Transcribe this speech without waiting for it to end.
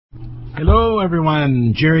Hello,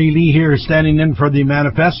 everyone. Jerry Lee here, standing in for the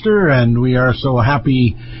Manifester, and we are so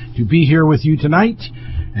happy to be here with you tonight.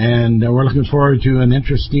 And we're looking forward to an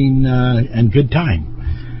interesting and good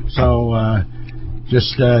time. So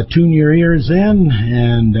just tune your ears in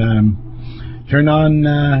and turn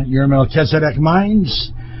on your Melchizedek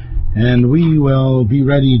minds, and we will be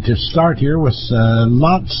ready to start here with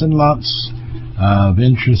lots and lots of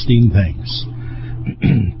interesting things.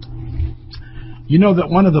 You know that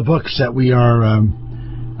one of the books that we are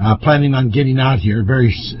planning on getting out here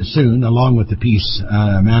very soon, along with the Peace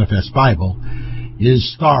Manifest Bible,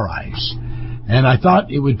 is Star Eyes. And I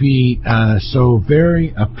thought it would be so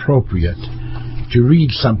very appropriate to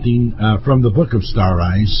read something from the book of Star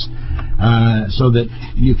Eyes so that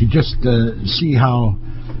you could just see how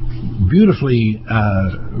beautifully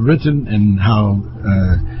written and how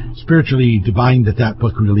spiritually divine that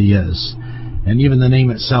book really is. And even the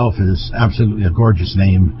name itself is absolutely a gorgeous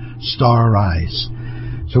name, Star Eyes.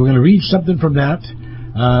 So we're going to read something from that.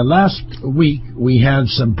 Last week we had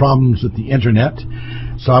some problems with the internet,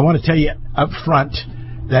 so I want to tell you up front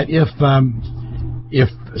that if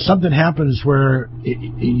something happens where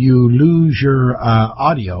you lose your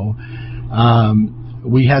audio,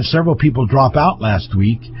 we had several people drop out last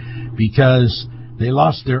week because they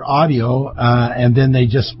lost their audio and then they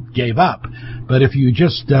just gave up. But if you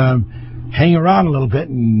just hang around a little bit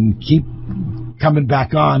and keep coming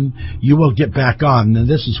back on, you will get back on. And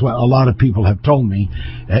this is what a lot of people have told me.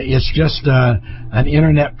 It's just an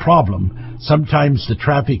internet problem. Sometimes the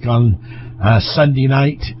traffic on Sunday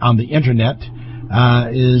night on the internet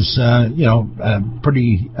is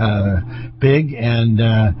pretty big, and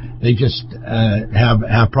they just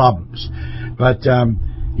have problems. But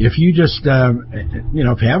if you just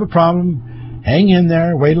if you have a problem, hang in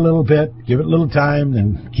there, wait a little bit, give it a little time,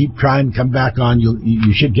 and keep trying to come back on.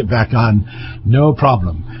 You should get back on, no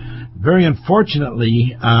problem. Very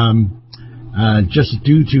unfortunately, just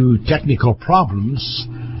due to technical problems,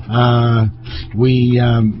 we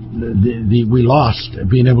lost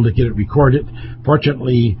being able to get it recorded.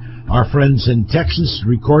 Fortunately, our friends in Texas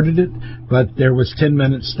recorded it, but there was 10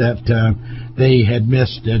 minutes that they had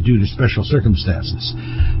missed due to special circumstances.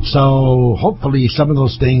 So hopefully some of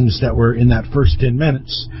those things that were in that first 10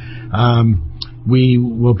 minutes, we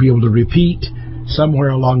will be able to repeat somewhere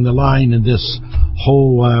along the line in this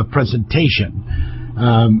whole presentation.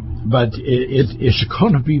 But it's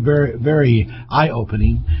going to be very, very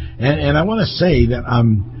eye-opening. And I want to say that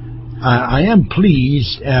I am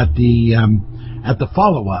pleased at the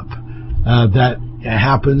follow-up that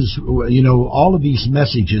happens. All of these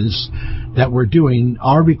messages that we're doing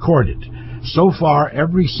are recorded. So far,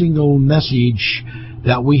 every single message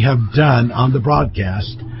that we have done on the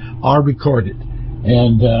broadcast are recorded,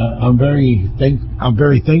 and I'm very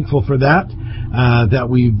thankful for that. That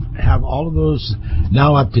we have all of those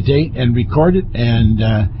now up to date and recorded, and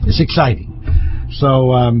it's exciting.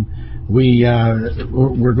 So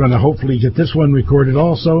we're going to hopefully get this one recorded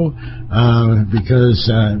also, because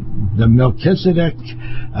the Melchizedek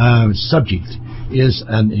subject is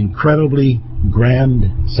an incredibly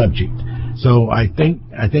grand subject. So I thank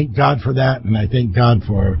God for that, and I thank God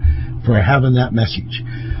for having that message.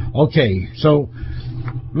 Okay, so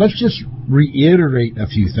let's just reiterate a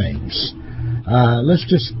few things. Let's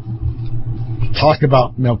just talk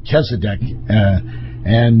about Melchizedek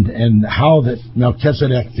and how that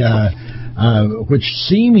Melchizedek, which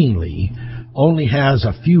seemingly only has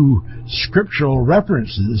a few scriptural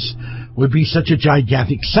references, would be such a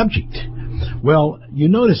gigantic subject. Well, you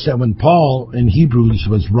notice that when Paul in Hebrews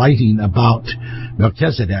was writing about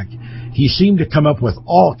Melchizedek, he seemed to come up with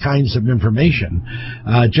all kinds of information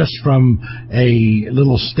just from a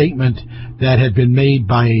little statement that had been made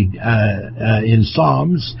in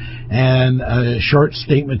Psalms and a short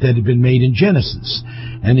statement that had been made in Genesis.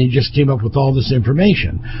 And he just came up with all this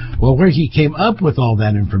information. Well, where he came up with all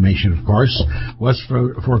that information, of course, was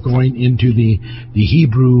for going into the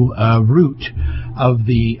Hebrew root of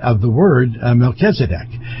the word Melchizedek,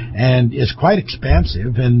 and it's quite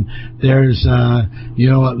expansive. And there's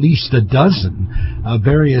at least a dozen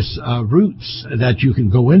various roots that you can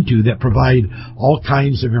go into that provide all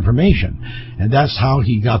kinds of information. And that's how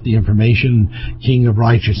he got the information, King of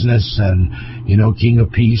Righteousness and King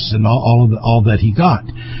of Peace, and all that he got.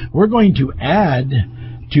 We're going to add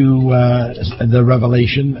to the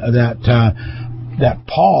revelation that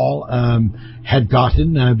Paul had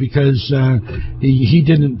gotten, because he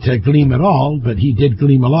didn't gleam at all, but he did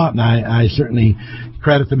gleam a lot, and I certainly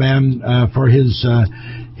credit the man for his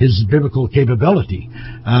biblical capability.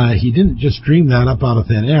 He didn't just dream that up out of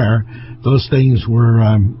thin air. Those things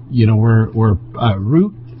were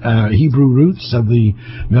root Hebrew roots of the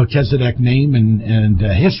Melchizedek name and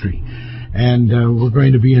history. And we're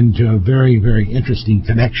going to be into a very, very interesting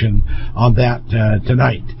connection on that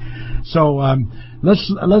tonight. So let's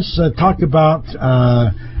talk about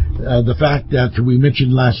the fact that we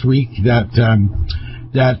mentioned last week that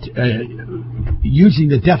using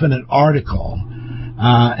the definite article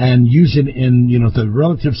and using it in the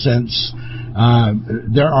relative sense,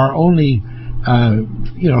 there are only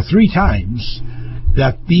 3 times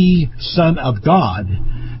that the Son of God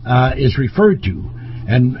is referred to.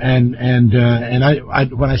 And I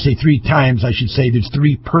when I say 3 times, I should say there's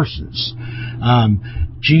 3 persons: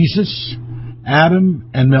 Jesus, Adam,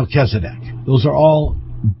 and Melchizedek. Those are all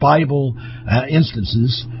Bible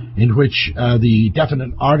instances in which the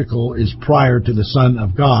definite article is prior to the Son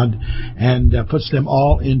of God, and puts them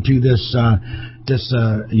all into this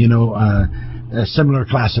similar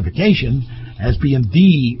classification as being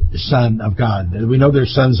the Son of God. We know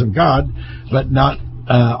there's sons of God, but not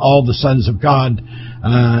all the sons of God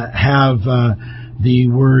have the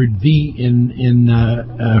word "the" in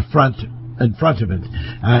front of it,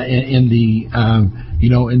 in the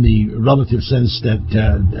relative sense that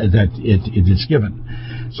it is given.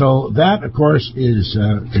 So that, of course, is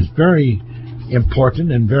very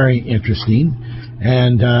important and very interesting.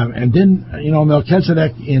 And then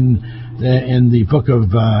Melchizedek in the book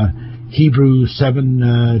of Hebrews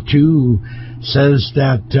 7:2 says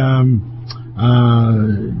that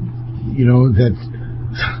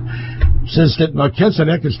that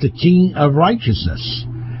Melchizedek is the king of righteousness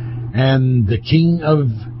and the king of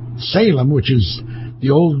Salem, which is the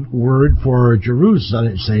old word for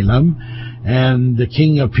Jerusalem, and the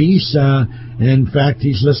king of peace. In fact,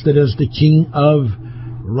 he's listed as the king of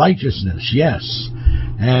righteousness. Yes.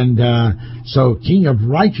 And so king of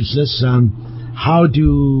righteousness, how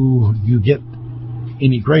do you get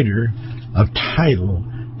any greater of title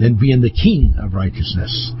than being the king of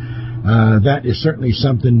righteousness? That is certainly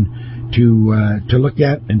something to look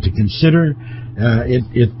at and to consider.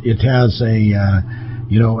 It has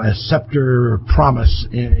a scepter promise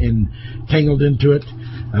tangled into it.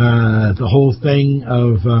 The whole thing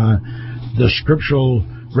of the scriptural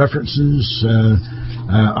references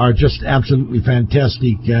are just absolutely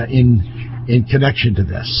fantastic in connection to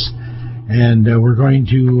this. And we're going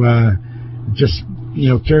to just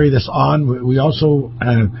carry this on. We also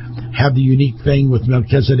have the unique thing with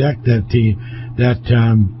Melchizedek that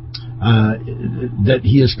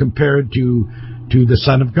he is compared to the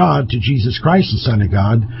Son of God, to Jesus Christ, the Son of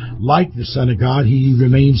God. Like the Son of God, he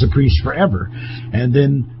remains a priest forever. And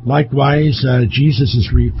then likewise, Jesus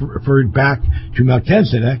is referred back to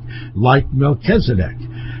Melchizedek like Melchizedek.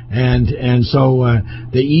 And so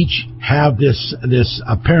they each have this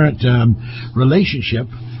apparent relationship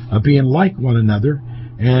of being like one another,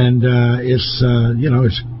 and it's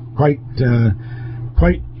quite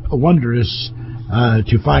wondrous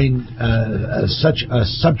to find such a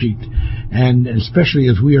subject, and especially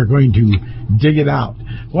as we are going to dig it out.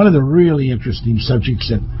 One of the really interesting subjects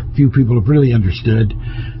that few people have really understood,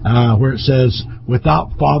 where it says,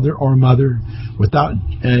 without father or mother, without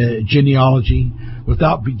genealogy,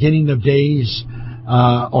 without beginning of days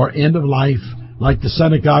or end of life, like the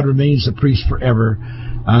Son of God remains a priest forever.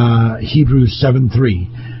 Hebrews 7:3.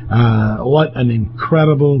 What an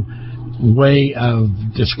incredible way of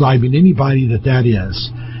describing anybody that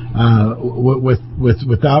is,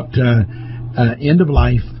 without end of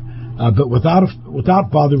life, but without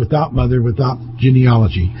father, without mother, without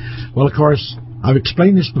genealogy. Well, of course, I've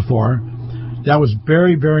explained this before. That was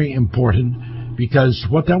very, very important, because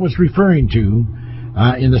what that was referring to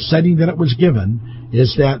in the setting that it was given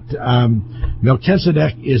is that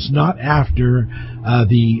Melchizedek is not after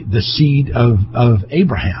the seed of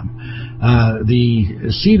Abraham.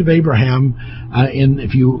 The seed of Abraham,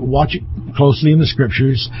 if you watch it closely in the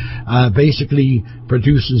scriptures, basically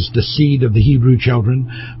produces the seed of the Hebrew children,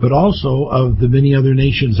 but also of the many other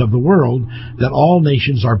nations of the world, that all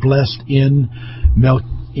nations are blessed in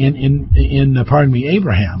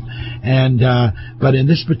Abraham. And but in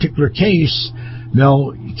this particular case,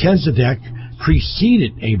 Melchizedek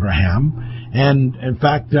preceded Abraham, and in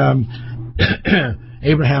fact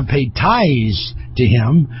Abraham paid tithes to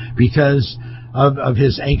him because of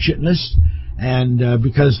his ancientness, and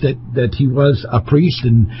because that he was a priest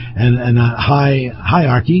and a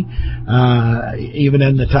hierarchy, even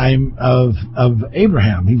in the time of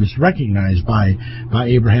Abraham. He was recognized by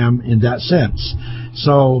Abraham in that sense.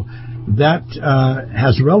 So that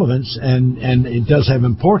has relevance, and it does have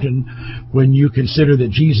importance when you consider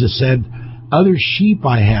that Jesus said, "Other sheep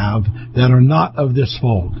I have that are not of this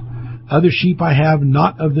fold. Other sheep I have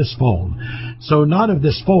not of this fold." So not of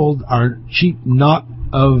this fold are sheep not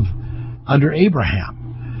under Abraham.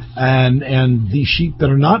 And these sheep that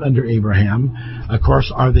are not under Abraham, of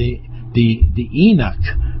course, are the Enoch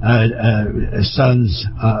sons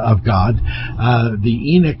of God,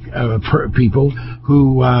 the Enoch people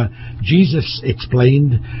who Jesus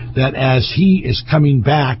explained that as he is coming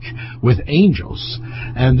back with angels,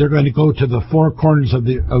 and they're going to go to the four corners of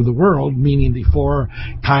the world, meaning the four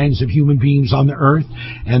kinds of human beings on the earth,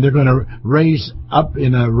 and they're going to raise up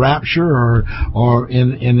in a rapture or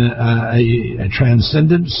in a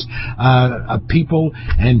transcendence of people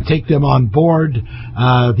and take them on board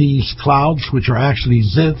these clouds, which are actually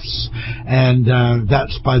ziths, and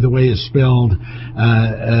that's, by the way, is spelled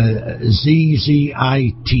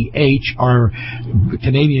Z-Z-I-T-H. Our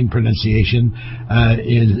Canadian pronunciation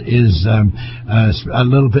is a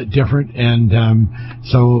little bit different, and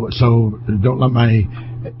so don't let my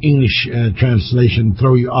English translation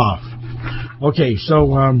throw you off. Okay,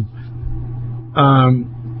 so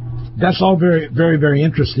that's all very, very, very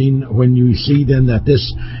interesting when you see then that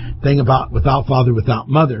this thing about without father, without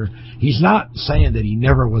mother, he's not saying that he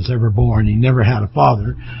never was ever born, he never had a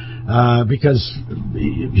father, because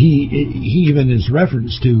he even is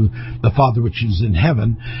reference to the Father which is in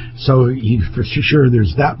heaven, so he, for sure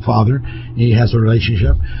there's that Father, he has a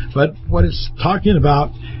relationship, but what it's talking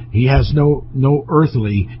about, he has no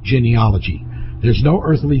earthly genealogy. There's no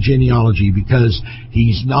earthly genealogy because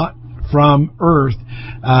he's not from earth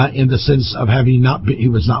in the sense of having he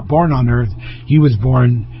was not born on earth, he was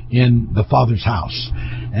born in the Father's house,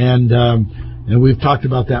 and we've talked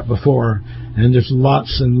about that before, and there's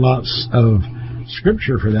lots and lots of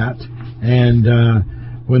scripture for that, and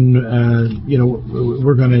when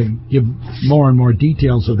we're going to give more and more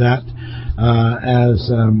details of that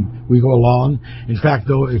as we go along. In fact,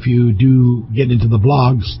 though, if you do get into the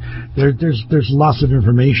blogs, there's lots of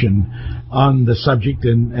information on the subject,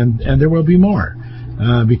 and there will be more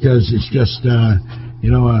because it's just a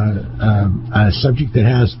subject that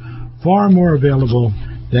has far more available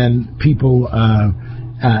than people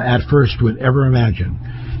at first would ever imagine.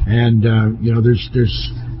 And there's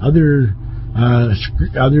other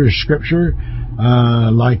scripture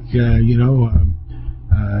like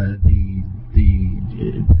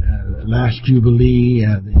the last Jubilee,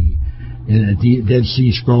 the Dead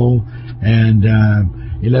Sea Scroll, and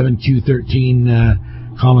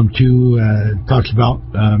 11Q13 column 2 talks about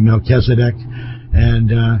Melchizedek,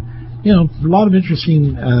 and a lot of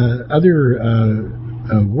interesting other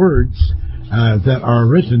words that are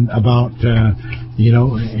written about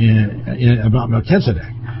about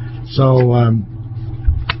Melchizedek. So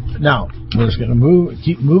now we're just going to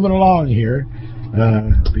keep moving along here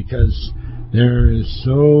because there is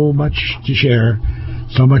so much to share,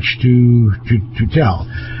 so much to tell.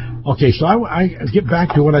 Okay, so I get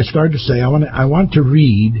back to what I started to say. I want to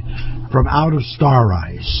read from Out of Star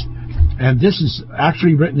Rise, and this is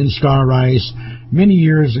actually written in Star Rise many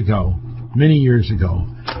years ago,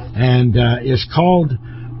 and it's called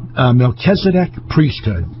Melchizedek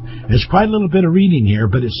Priesthood. There's quite a little bit of reading here,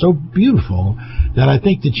 but it's so beautiful that I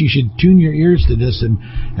think that you should tune your ears to this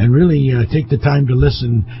and really take the time to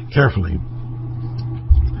listen carefully.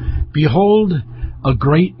 Behold, a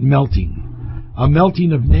great melting, a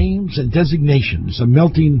melting of names and designations, a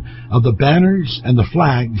melting of the banners and the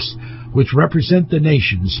flags which represent the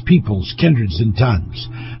nations, peoples, kindreds, and tongues.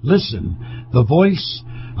 Listen, the voice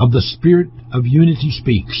of the Spirit of unity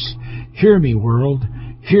speaks. Hear me, world,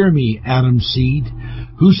 hear me, Adam's seed.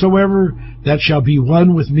 Whosoever that shall be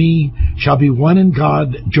one with me shall be one in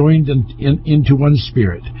God, joined into one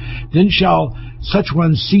spirit. Then shall such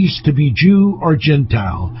one cease to be Jew or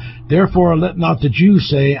Gentile. Therefore let not the Jew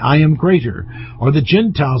say, I am greater, or the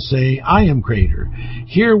Gentile say, I am greater.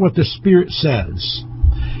 Hear what the Spirit says.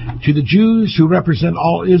 To the Jews who represent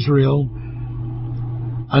all Israel,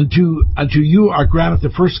 unto you are granted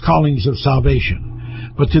the first callings of salvation.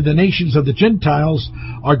 But to the nations of the Gentiles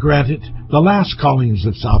are granted the last callings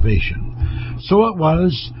of salvation. So it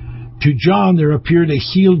was, to John there appeared a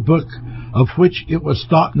sealed book, of which it was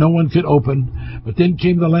thought no one could open. But then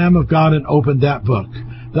came the Lamb of God and opened that book.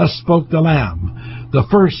 Thus spoke the Lamb, the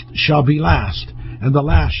first shall be last, and the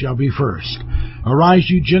last shall be first. Arise,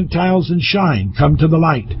 you Gentiles, and shine. Come to the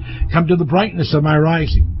light. Come to the brightness of my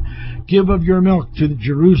rising. Give of your milk to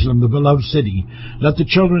Jerusalem, the beloved city. Let the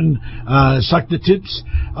children suck the tits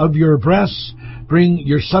of your breasts. Bring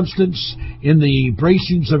your substance in the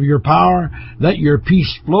bracings of your power. Let your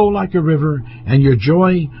peace flow like a river, and your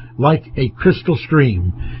joy like a crystal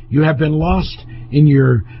stream. You have been lost in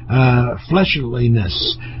your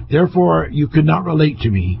fleshliness. Therefore you could not relate to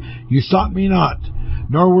me. You sought me not.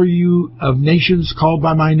 nor were you of nations called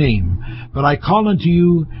by my name. But I call unto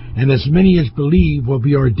you, and as many as believe will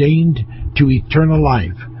be ordained to eternal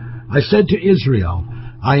life. I said to Israel,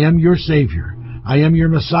 I am your Savior. I am your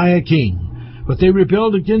Messiah King. But they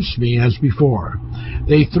rebelled against me as before.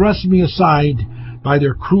 They thrust me aside by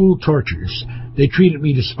their cruel tortures. They treated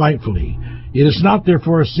me despitefully. It is not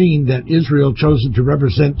therefore seen that Israel chosen to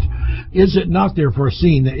represent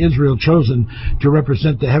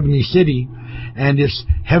the heavenly city and its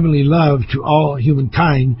heavenly love to all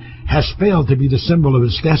humankind has failed to be the symbol of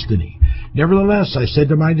its destiny. Nevertheless, I said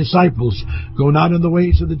to my disciples, go not in the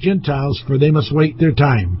ways of the Gentiles, for they must wait their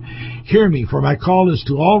time. Hear me, for my call is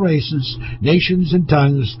to all races, nations, and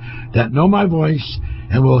tongues that know my voice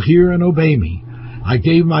and will hear and obey me. I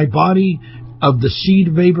gave my body of the seed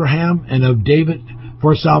of Abraham and of David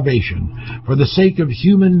for salvation. For the sake of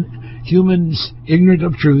humans ignorant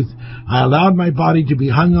of truth, I allowed my body to be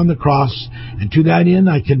hung on the cross, and to that end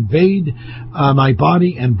I conveyed my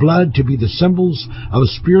body and blood to be the symbols of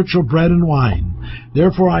spiritual bread and wine.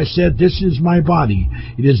 Therefore I said, this is my body,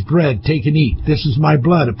 it is bread, take and eat. This is my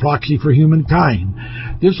blood, a proxy for humankind.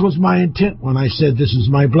 This was my intent when I said, this is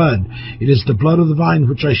my blood. It is the blood of the vine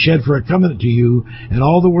which I shed for a covenant to you and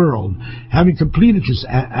all the world. Having completed this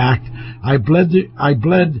act, I bled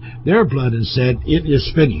their blood and said, it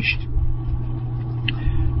is finished.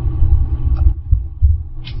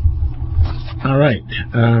 All right.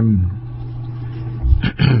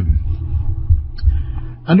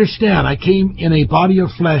 Understand, I came in a body of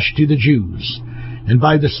flesh to the Jews, and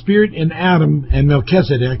by the Spirit in Adam and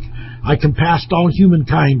Melchizedek, I compassed all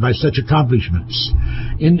humankind by such accomplishments.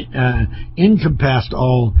 Encompassed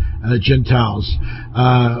all Gentiles,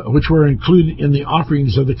 which were included in the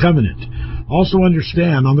offerings of the covenant. Also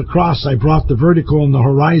understand, on the cross I brought the vertical and the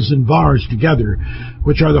horizon bars together,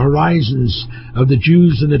 which are the horizons of the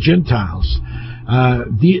Jews and the Gentiles.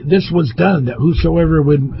 This was done that whosoever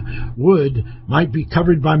would might be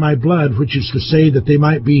covered by my blood, which is to say that they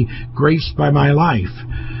might be graced by my life.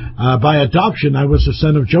 By adoption I was the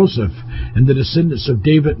son of Joseph and the descendants of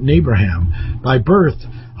David and Abraham. By birth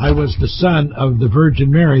I was the son of the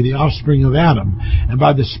Virgin Mary, the offspring of Adam. And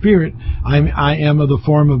by the Spirit I am of the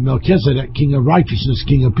form of Melchizedek, king of righteousness,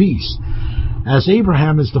 king of peace. As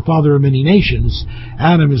Abraham is the father of many nations,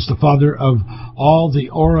 Adam is the father of all the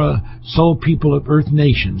soul people of earth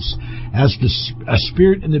nations. As a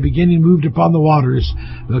spirit in the beginning moved upon the waters,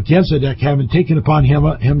 Melchizedek, having taken upon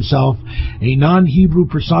himself a non-Hebrew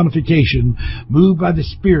personification, moved by the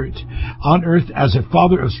Spirit on earth as a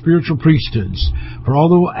father of spiritual priesthoods. For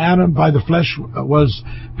although Adam by the flesh was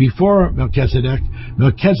before Melchizedek,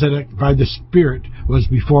 Melchizedek by the Spirit was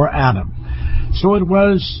before Adam. So it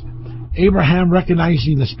was Abraham,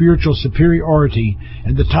 recognizing the spiritual superiority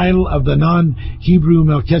and the title of the non-Hebrew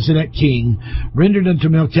Melchizedek king, rendered unto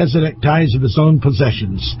Melchizedek tithes of his own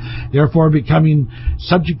possessions. Therefore, becoming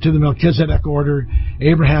subject to the Melchizedek order,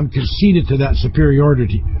 Abraham conceded to that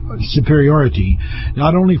superiority,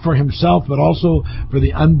 not only for himself, but also for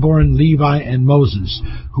the unborn Levi and Moses,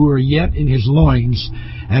 who are yet in his loins,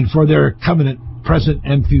 and for their covenant present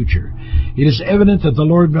and future. It is evident that the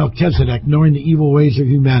Lord Melchizedek, knowing the evil ways of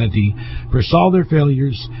humanity, foresaw their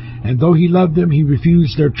failures, and though he loved them, he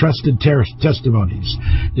refused their trusted testimonies.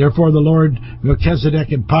 Therefore the Lord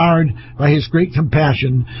Melchizedek, empowered by his great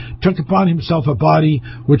compassion, took upon himself a body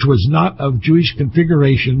which was not of Jewish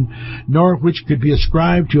configuration, nor which could be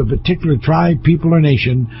ascribed to a particular tribe, people, or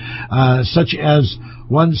nation, such as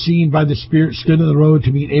one seen by the Spirit stood in the road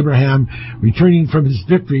to meet Abraham, returning from his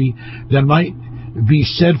victory, that might be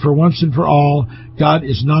said for once and for all, God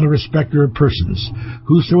is not a respecter of persons.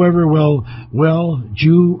 Whosoever will,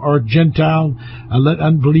 Jew or Gentile, let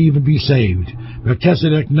unbelieve and be saved.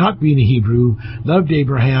 Melchizedek, not being a Hebrew, loved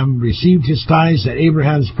Abraham, received his tithes, that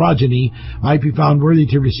Abraham's progeny might be found worthy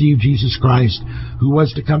to receive Jesus Christ, who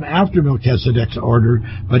was to come after Melchizedek's order,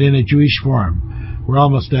 but in a Jewish form. We're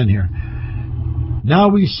almost done here. Now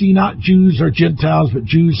we see not Jews or Gentiles, but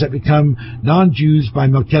Jews that become non-Jews by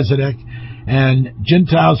Melchizedek, and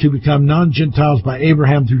Gentiles who become non-Gentiles by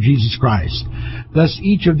Abraham through Jesus Christ. Thus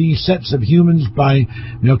each of these sets of humans by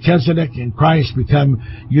Melchizedek and Christ become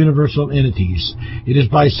universal entities. It is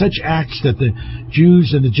by such acts that the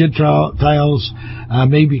Jews and the Gentiles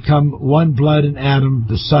may become one blood in Adam,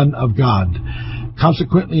 the Son of God.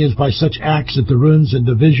 Consequently, it is by such acts that the ruins and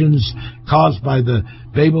divisions caused by the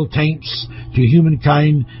Babel taints to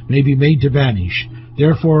humankind may be made to vanish.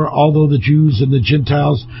 Therefore, although the Jews and the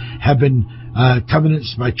Gentiles have been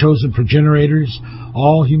covenants by chosen progenitors,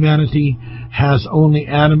 all humanity has only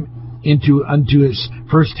Adam unto its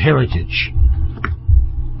first heritage.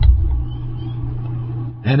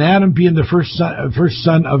 And Adam, being the first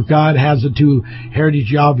son of God, has the two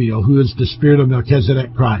heritage Yahweh, who is the spirit of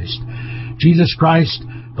Melchizedek Christ. Jesus Christ,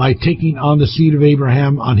 by taking on the seed of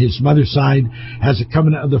Abraham on his mother's side, has a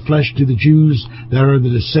covenant of the flesh to the Jews that are the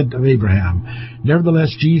descent of Abraham.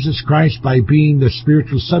 Nevertheless, Jesus Christ, by being the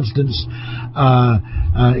spiritual substance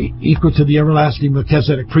equal to the everlasting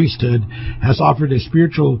Melchizedek priesthood, has offered a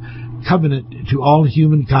spiritual covenant to all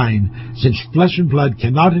humankind. Since flesh and blood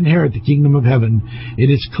cannot inherit the kingdom of heaven, it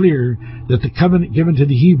is clear that the covenant given to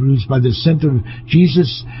the Hebrews by the descent of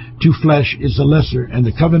Jesus to flesh is the lesser, and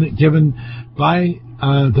the covenant given by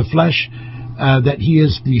the flesh that he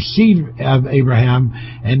is the seed of Abraham,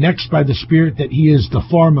 and next by the Spirit that he is the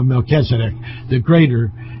form of Melchizedek, the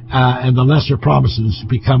greater and the lesser promises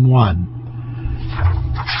become one.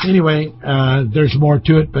 Anyway, there's more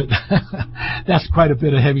to it, but that's quite a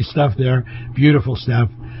bit of heavy stuff there. Beautiful stuff.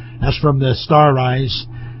 That's from the Star Rise.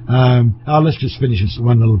 Let's just finish this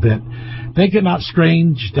one little bit. Think it not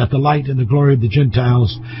strange that the light and the glory of the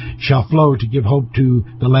Gentiles shall flow to give hope to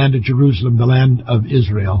the land of Jerusalem, the land of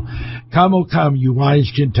Israel. Come, O come, you wise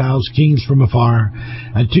Gentiles, kings from afar.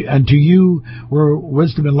 And to you were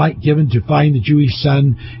wisdom and light given to find the Jewish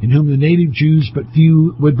son, in whom the native Jews but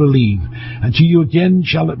few would believe. And to you again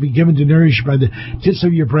shall it be given to nourish by the tits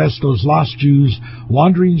of your breast those lost Jews,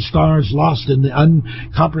 wandering stars lost in the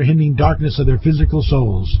uncomprehending darkness of their physical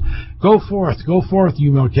souls. Go forth,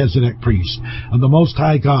 you Melchizedek priest of the Most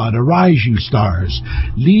High God. Arise, you stars.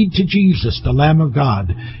 Lead to Jesus, the Lamb of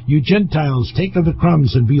God. You Gentiles, take of the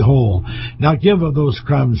crumbs and be whole. Now give of those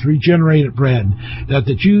crumbs regenerated bread, that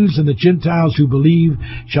the Jews and the Gentiles who believe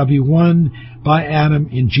shall be one by Adam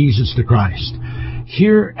in Jesus the Christ.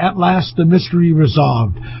 Here at last the mystery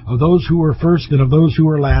resolved, of those who were first and of those who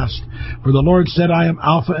were last. For the Lord said, I am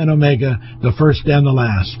Alpha and Omega, the first and the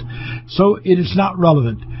last. So it is not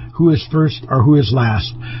relevant who is first or who is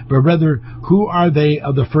last, but rather who are they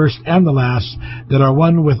of the first and the last that are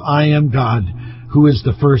one with I am God, who is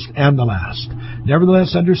the first and the last.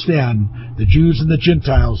 Nevertheless, understand, the Jews and the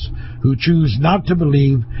Gentiles who choose not to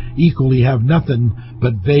believe equally have nothing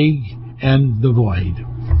but vague and the void.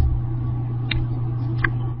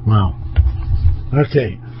 Wow.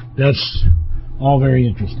 Okay, that's all very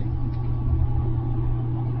interesting.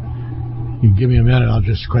 You can give me a minute, I'll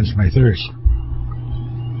just quench my thirst.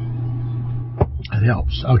 That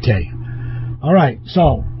helps. Okay. All right,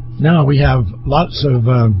 so now we have lots of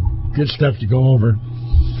good stuff to go over.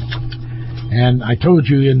 And I told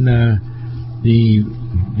you in the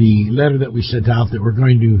letter that we sent out that we're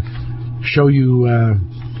going to show you,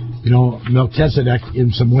 Melchizedek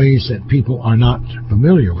in some ways that people are not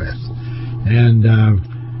familiar with. And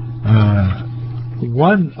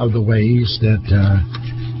one of the ways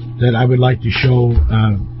that I would like to show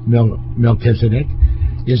Melchizedek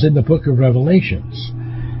is in the book of Revelations.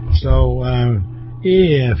 So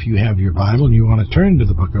if you have your Bible and you want to turn to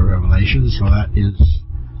the book of Revelations, so that is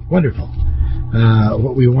wonderful.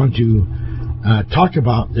 What we want to talk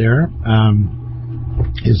about there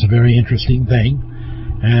is a very interesting thing,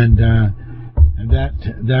 and that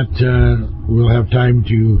we'll have time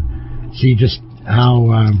to see just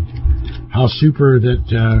how super that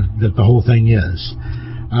the whole thing is.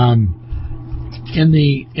 In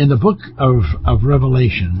the book of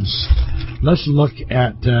Revelations, let's look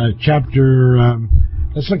at chapter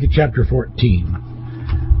 14,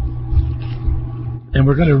 and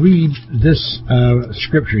we're going to read this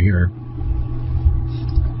scripture here,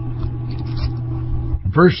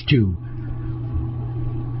 verse 2.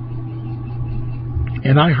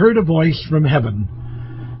 And I heard a voice from heaven,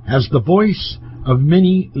 as the voice of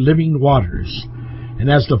many living waters, and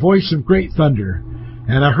as the voice of great thunder.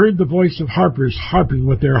 And I heard the voice of harpers harping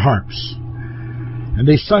with their harps. And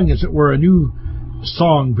they sung, as it were, a new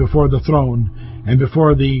song before the throne, and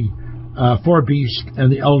before the four beasts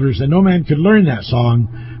and the elders. And no man could learn that song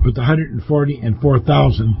but the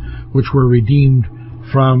 144,000 which were redeemed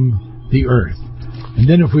from the earth. And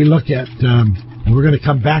then if we look at, and we're going to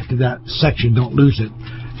come back to that section, don't lose it,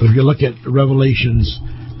 but if you look at Revelations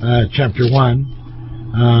chapter 1,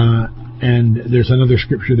 and there's another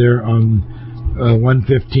scripture there on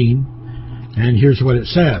 1:15, and here's what it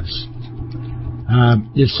says.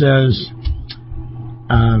 It says,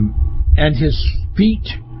 and his feet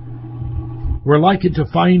were likened to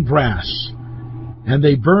fine brass, and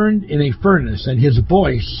they burned in a furnace, and his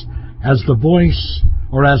voice as the voice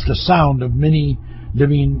or as the sound of many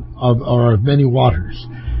living of many waters.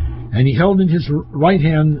 And he held in his right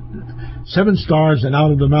hand 7 stars, and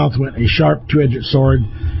out of the mouth went a sharp two-edged sword,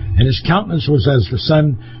 and his countenance was as the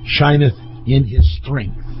sun shineth in his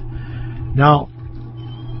strength. Now,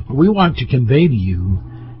 we want to convey to you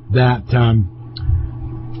that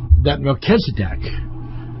that Melchizedek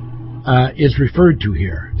is referred to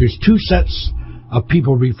here. There's two sets of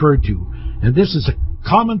people referred to, and this is a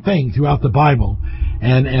common thing throughout the Bible,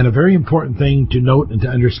 and a very important thing to note and to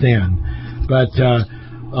understand. But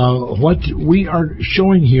what we are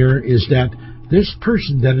showing here is that this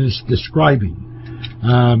person that is describing,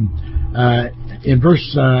 in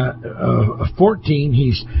verse 14,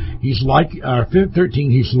 he's like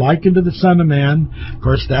 13. He's likened to the Son of Man. Of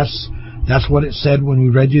course, that's what it said when we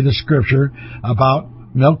read you the scripture about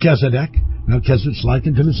Melchizedek. Melchizedek's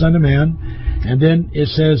likened to the Son of Man, and then it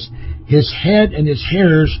says his head and his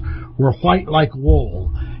hairs were white like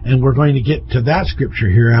wool. And we're going to get to that scripture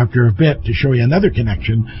here after a bit to show you another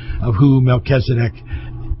connection of who Melchizedek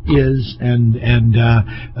is, and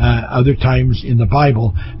other times in the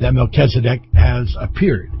Bible that Melchizedek has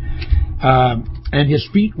appeared. And his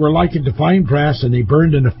feet were likened to fine brass, and they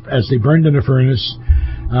burned as they burned in a furnace,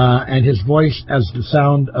 and his voice as the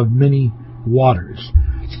sound of many waters.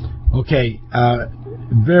 Okay,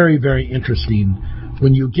 very, very interesting.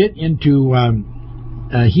 When you get into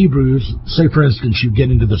Hebrews, say for instance you get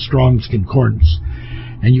into the Strong's Concordance,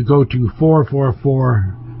 and you go to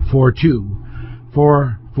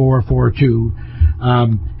 44442,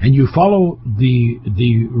 and you follow the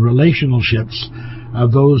relationships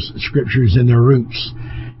of those scriptures in their roots,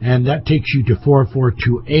 and that takes you to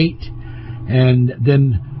 4428, and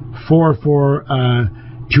then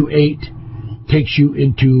 4428 takes you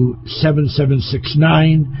into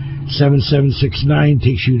 7769. 7769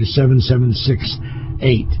 takes you to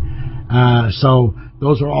 7768. So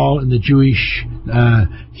those are all in the Jewish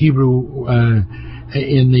Hebrew,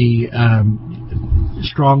 in the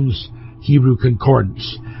Strong's Hebrew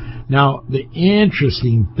Concordance. Now, the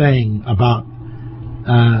interesting thing about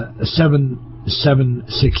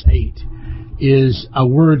 7768 is a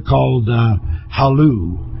word called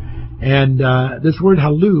halu, and this word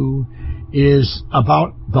halu is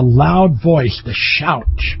about the loud voice, the shout,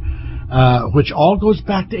 which all goes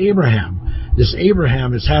back to Abraham. This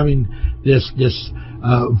Abraham is having this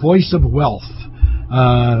voice of wealth,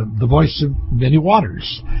 the voice of many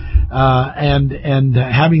waters, and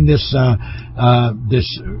having this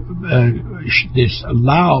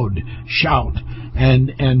loud shout,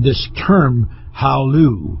 and this term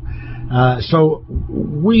halu. So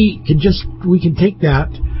we can take that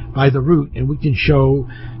by the root, and we can show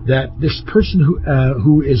that this person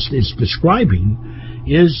who is describing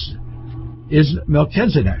is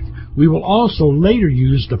Melchizedek. We will also later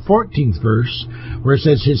use the 14th verse where it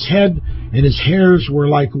says his head and his hairs were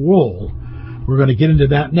like wool. We're going to get into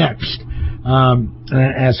that next,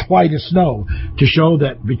 as white as snow, to show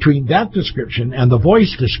that between that description and the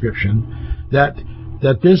voice description, that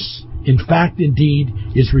this in fact indeed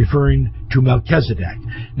is referring to Melchizedek.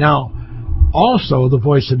 Now, also the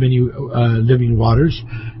voice of many living waters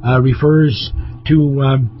refers to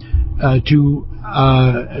a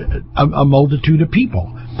multitude of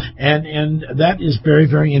people, and that is very,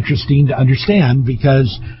 very interesting to understand,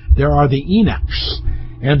 because there are the Enochs,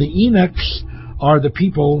 and the Enochs are the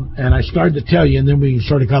people, and I started to tell you, and then we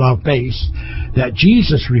sort of got off base, that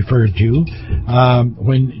Jesus referred to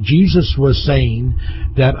when Jesus was saying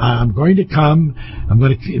that I'm going to come,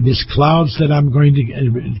 these clouds that I'm going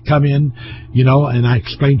to come in, and I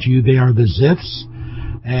explained to you they are the Ziths,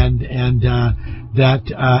 and that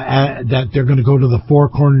they're going to go to the four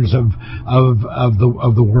corners of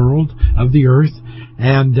the world, of the earth,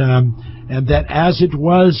 and that as it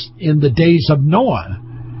was in the days of Noah,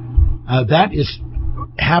 that is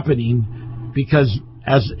happening, because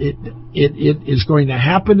as it is going to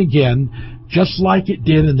happen again, just like it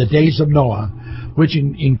did in the days of Noah, which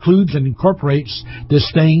includes and incorporates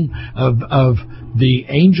this thing of the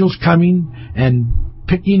angels coming and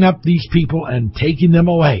picking up these people and taking them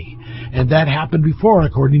away. And that happened before,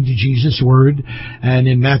 according to Jesus' word, and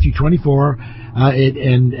in Matthew 24,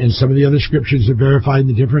 and some of the other scriptures are verified in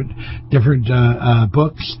the different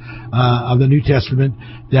books of the New Testament,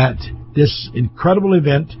 that this incredible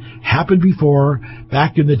event happened before,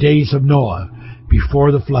 back in the days of Noah,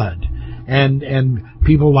 before the flood, and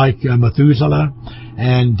people like Methuselah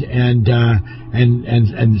and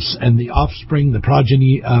the offspring, the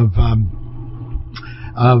progeny of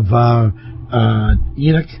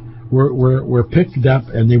Enoch were picked up,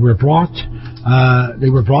 and they were brought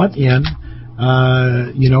in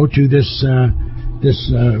to this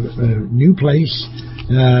new place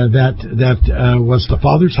that was the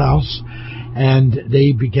Father's house, and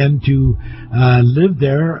they began to live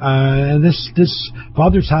there. And this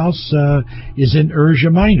Father's house is in Asia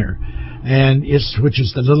Minor, which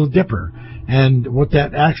is the Little Dipper, and what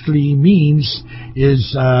that actually means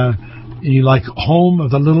is like home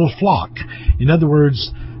of the little flock. In other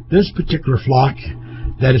words, this particular flock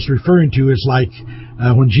that it's referring to is like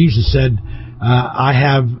when Jesus said, I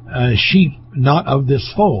have sheep not of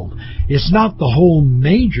this fold. It's not the whole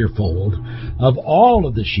major fold of all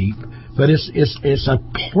of the sheep, but it's a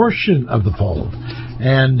portion of the fold.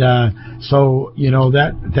 And so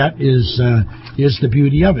that is the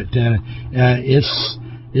beauty of it.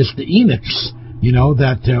 It's the Enochs,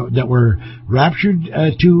 that were raptured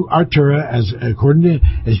to Artura,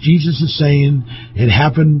 as Jesus is saying. It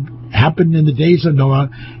happened in the days of Noah,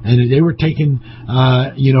 and they were taken,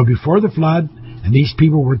 before the flood, and these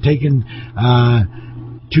people were taken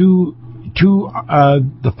to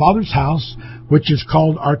the Father's house, which is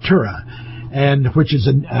called Artura, and which is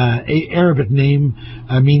an Arabic name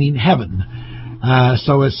meaning heaven.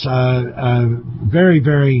 So it's very,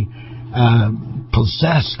 very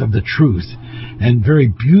possessed of the truth, and very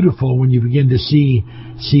beautiful when you begin to see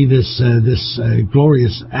this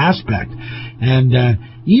glorious aspect. And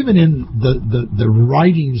even in the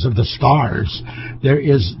writings of the stars, there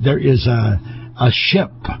is a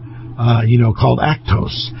ship, called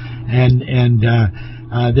Actos, and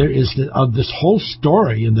there is this whole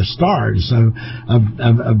story in the stars of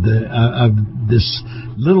this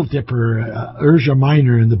Little Dipper, Ursa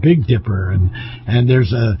Minor, and the Big Dipper, and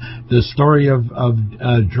there's the story of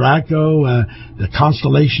Draco, the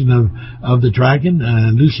constellation of the dragon,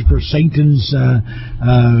 Lucifer, Satan's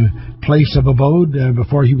place of abode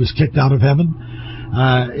before he was kicked out of heaven.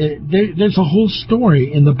 There's a whole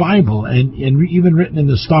story in the Bible, and even written in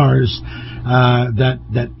the stars,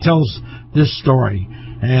 that tells this story,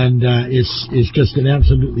 and it's just an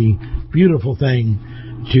absolutely beautiful thing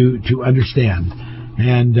to understand.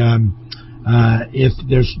 And if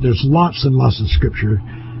there's lots and lots of scripture,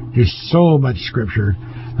 there's so much scripture.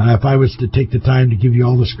 If I was to take the time to give you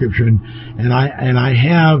all the scripture, and I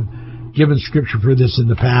have given scripture for this in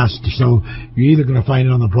the past, so you're either going to find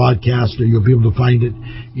it on the broadcast or you'll be able to find it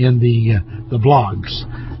in the blogs.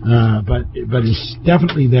 But it's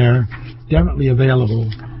definitely there, definitely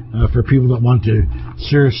available for people that want to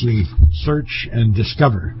seriously search and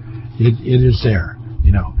discover. It is there,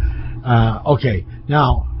 Okay,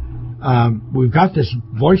 now we've got this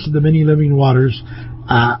voice of the many living waters.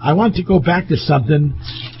 I want to go back to something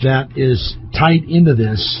that is tied into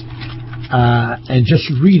this, and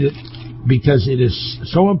just read it, because it is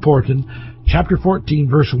so important. Chapter 14,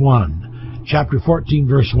 verse 1. Chapter 14,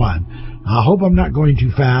 verse 1. I hope I'm not going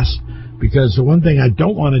too fast, because the one thing I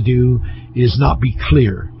don't want to do is not be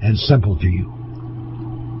clear and simple to you.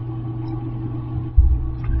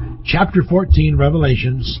 Chapter 14,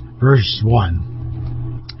 Revelations, verse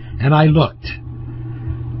 1. And I looked,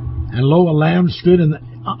 and lo, a lamb stood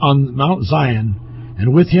on Mount Zion,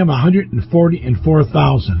 and with him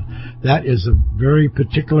 144,000. That is a very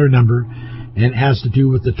particular number, and it has to do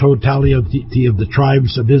with the totality of the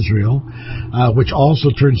tribes of Israel, which also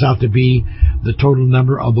turns out to be the total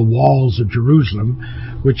number of the walls of Jerusalem,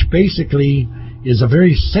 which basically is a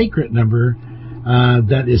very sacred number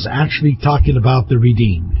that is actually talking about the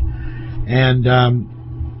redeemed. And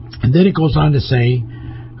then it goes on to say,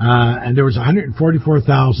 and there was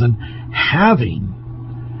 144,000 having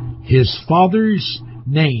his father's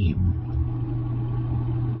name,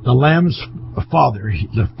 the Lamb's father,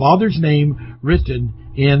 the Father's name written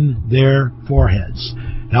in their foreheads.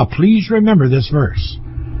 Now please remember this verse.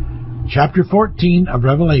 Chapter 14 of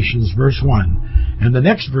Revelations, verse 1. And the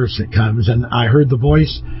next verse that comes, and I heard the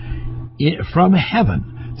voice from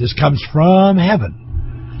heaven. This comes from heaven.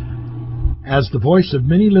 As the voice of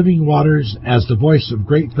many living waters, as the voice of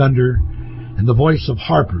great thunder, and the voice of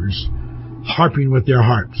harpers, harping with their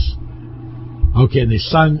harps. Okay, and they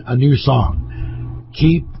sung a new song.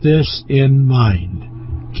 Keep this in mind.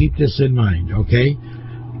 Keep this in mind, okay?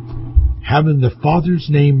 Having the Father's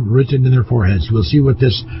name written in their foreheads. We'll see what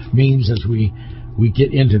this means as we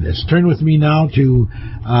get into this. Turn with me now to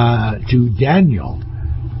Daniel.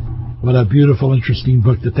 What a beautiful, interesting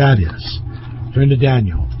book that is. Turn to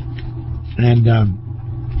Daniel. And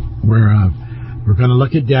we're going to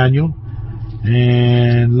look at Daniel.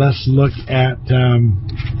 And let's look at...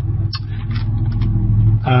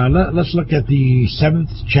 let's look at the 7th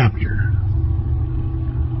chapter,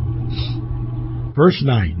 verse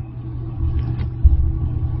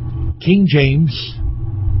 9. King James,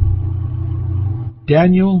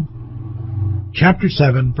 Daniel, chapter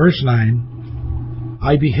 7, verse 9.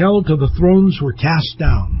 I beheld till the thrones were cast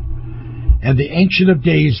down, and the Ancient of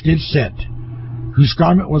Days did sit, whose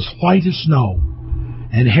garment was white as snow,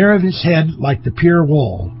 and hair of his head like the pure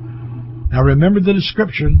wool. Now remember the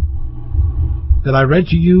description that I read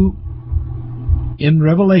to you in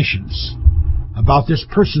Revelations about this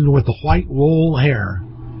person with the white wool hair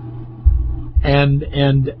And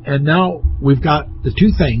now we've got the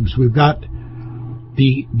two things. We've got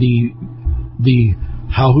the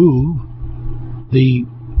Hahu, the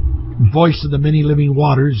voice of the many living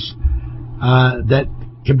waters, that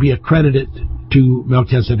can be accredited to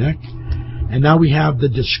Melchizedek. And now we have the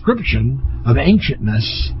description of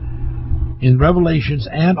ancientness in Revelations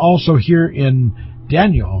and also here in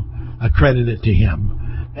Daniel accredited to him.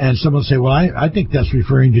 And someone say, well, I think that's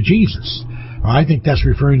referring to Jesus, or I think that's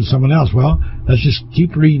referring to someone else. Well, let's just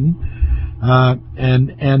keep reading.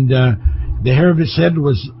 The hair of his head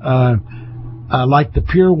was like the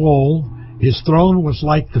pure wool. His throne was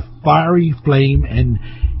like the fiery flame, and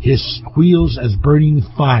his wheels as burning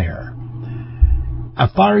fire. A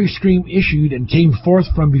fiery stream issued and came forth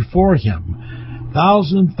from before him.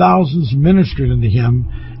 Thousands ministered unto him,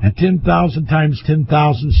 and 10,000 times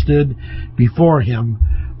 10,000 stood before him.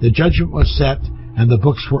 The judgment was set, and the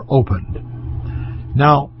books were opened.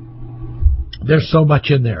 Now, there's so much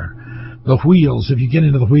in there. The wheels, if you get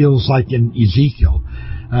into the wheels like in Ezekiel,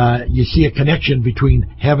 you see a connection between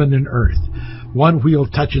heaven and earth. One wheel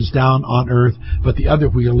touches down on earth, but the other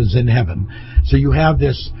wheel is in heaven. So you have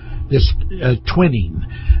this twinning.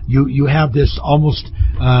 You have this almost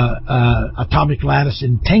atomic lattice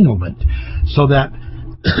entanglement, so that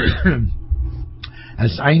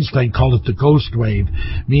as Einstein called it, the ghost wave,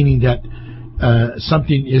 meaning that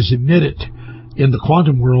something is emitted in the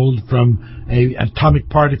quantum world from an atomic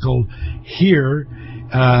particle here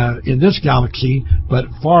in this galaxy, but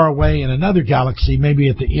far away in another galaxy, maybe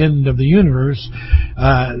at the end of the universe,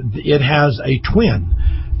 it has a twin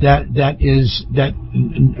that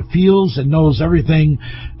feels and knows everything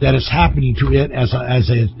that is happening to it as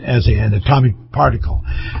an atomic particle.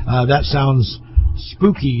 That sounds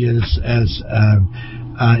spooky as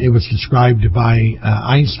it was described by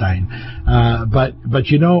Einstein, but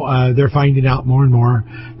you know, they're finding out more and more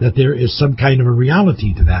that there is some kind of a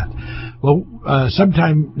reality to that. Well,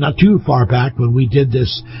 sometime not too far back, when we did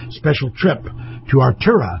this special trip to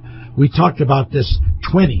Artura, we talked about this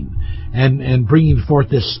twinning and bringing forth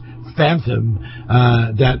this phantom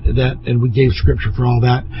and we gave scripture for all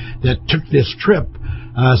that took this trip,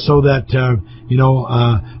 so that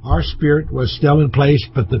our spirit was still in place,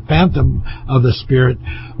 but the phantom of the spirit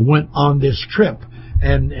went on this trip.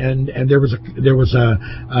 And there was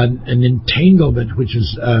an entanglement, which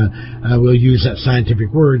is we'll use that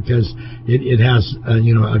scientific word because it has a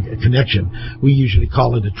connection. We usually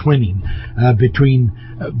call it a twinning between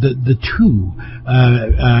the two,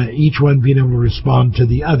 each one being able to respond to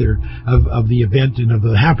the other of the event and of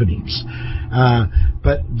the happenings.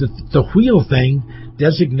 But the wheel thing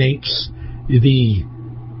designates the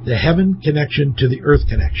heaven connection to the earth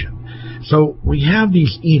connection. So we have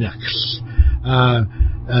these Enochs.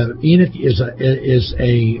 Enoch is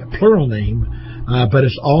a plural name, but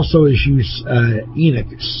it also is used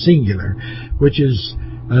Enoch singular, which is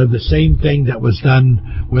the same thing that was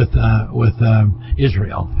done with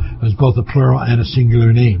Israel. It was both a plural and a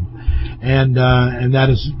singular name, and that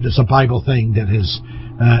is just a Bible thing that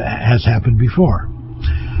has happened before.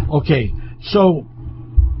 Okay, so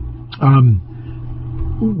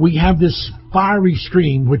we have this fiery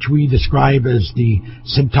stream, which we describe as the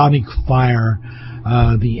symptotic fire,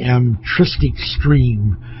 the amtristic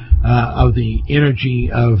stream of the energy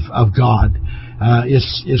of God.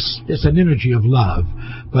 It's an energy of love,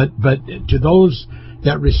 but to those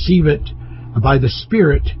that receive it by the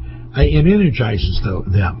Spirit, it energizes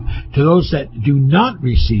them. To those that do not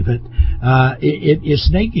receive it, it is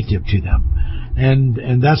negative to them.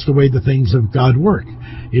 And that's the way the things of God work.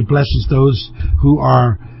 It blesses those who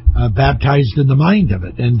are baptized in the mind of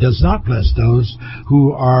it, and does not bless those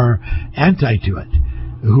who are anti to it,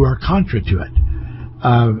 who are contra to it.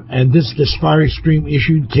 And this fiery stream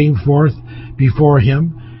came forth before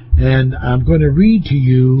him, and I'm going to read to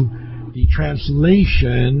you the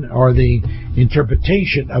translation or the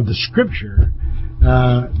interpretation of the scripture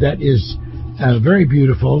that is very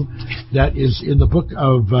beautiful. That is in the book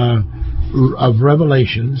of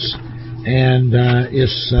Revelations, and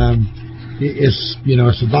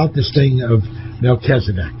it's about this thing of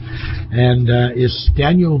Melchizedek, and it's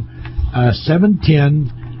Daniel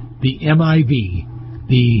 7:10, the MIV,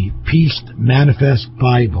 the Peace Manifest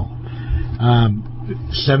Bible,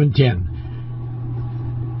 7:10.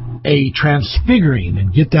 A transfiguring,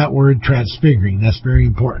 and get that word transfiguring, that's very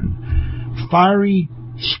important. Fiery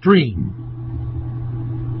stream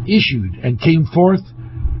issued and came forth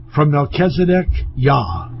from Melchizedek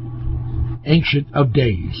Yah, Ancient of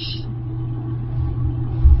Days.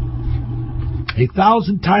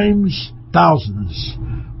 1,000 times thousands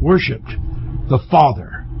worshipped the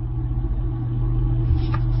Father,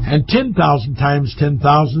 and 10,000 times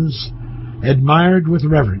 10,000s admired with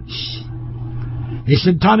reverence. A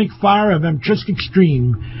syntonic fire of Amtristic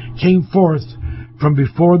extreme came forth from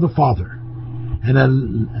before the Father, and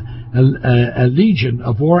a legion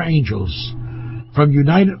of war angels from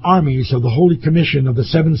united armies of the Holy Commission of the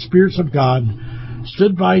Seven Spirits of God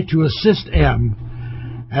stood by to assist M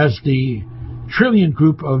as the trillion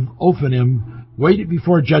group of Ophanim waited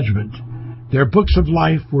before judgment. Their books of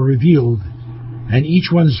life were revealed, and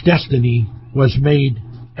each one's destiny was made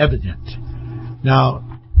evident. Now,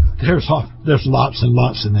 there's lots and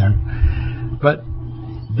lots in there, but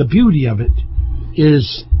the beauty of it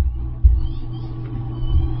is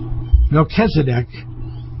Melchizedek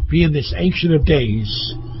being this Ancient of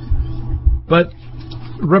Days, but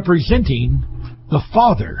representing the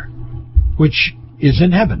Father, which is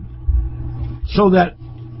in heaven. So that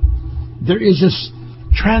there is this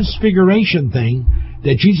transfiguration thing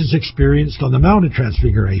that Jesus experienced on the Mount of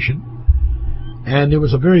Transfiguration, and it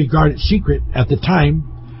was a very guarded secret at the time.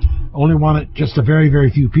 Only wanted just a very, very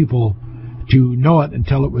few people to know it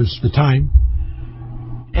until it was the time.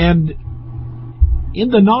 And in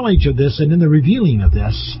the knowledge of this and in the revealing of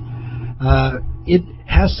this, it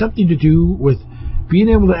has something to do with being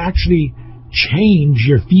able to actually change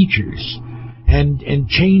your features and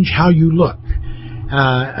change how you look.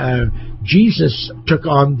 Jesus took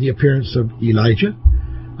on the appearance of Elijah.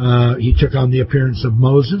 He took on the appearance of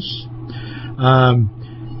Moses.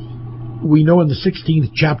 We know in the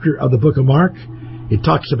 16th chapter of the book of Mark, it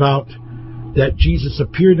talks about that Jesus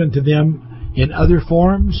appeared unto them in other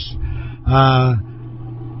forms.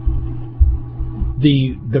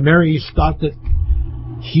 The Marys thought that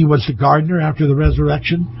he was the gardener after the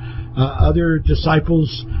resurrection. Other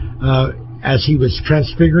disciples, as he was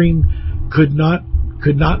transfiguring, could not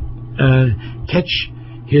catch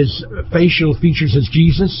his facial features as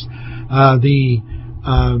Jesus. The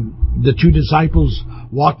two disciples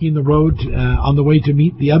walking the road on the way to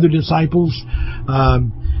meet the other disciples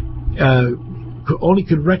only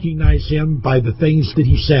could recognize him by the things that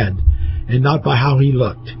he said and not by how he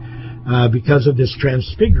looked, because of this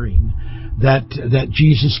transfiguring that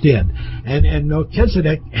Jesus did. And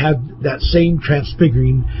Melchizedek had that same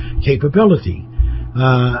transfiguring capability,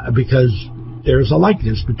 because there's a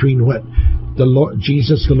likeness between what the Lord,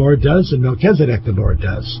 Jesus the Lord does, and Melchizedek the Lord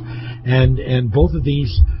does. And both of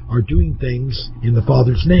these are doing things in the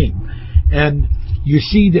Father's name. And you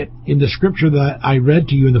see that in the scripture that I read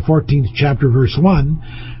to you in the 14th chapter, verse 1,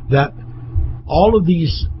 that all of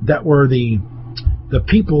these that were the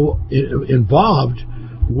people involved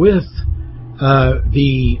with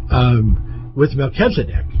with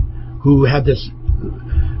Melchizedek, who had this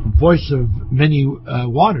voice of many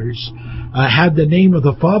waters, had the name of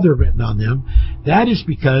the Father written on them. That is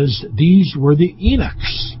because these were the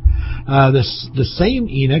Enochs, the same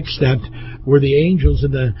Enochs that were the angels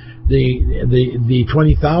in the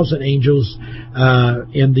 20,000 angels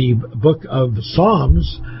in the book of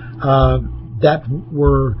Psalms, that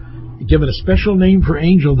were given a special name for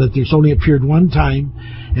angel that there's only appeared one time,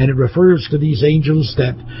 and it refers to these angels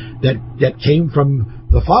that came from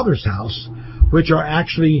the Father's house, which are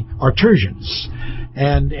actually Artesians,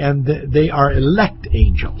 and they are elect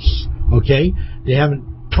angels. Okay, they haven't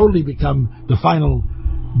totally become the final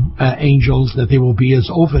angels that they will be as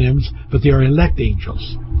Ophanims, but they are elect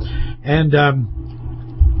angels. And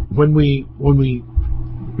when we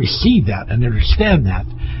receive that and understand that,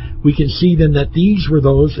 we can see then that these were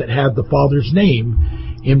those that had the Father's name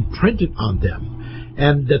imprinted on them,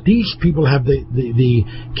 and that these people have the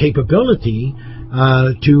capability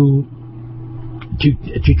to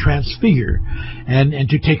transfigure and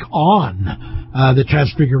to take on the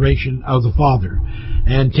transfiguration of the Father,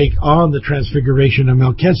 and take on the transfiguration of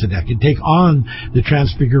Melchizedek, and take on the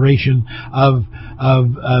transfiguration of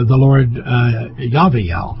the Lord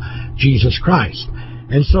Yahweh, Jesus Christ.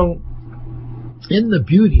 And so, in the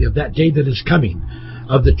beauty of that day that is coming,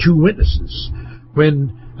 of the two witnesses,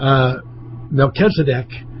 when Melchizedek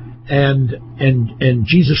and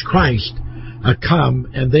Jesus Christ come,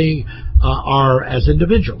 and they are as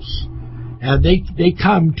individuals, and they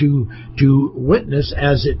come to witness,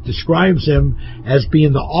 as it describes them as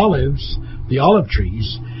being the olive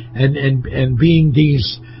trees, and being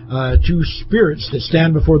these two spirits that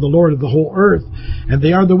stand before the Lord of the whole earth, and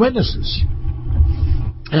they are the witnesses.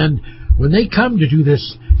 And when they come to do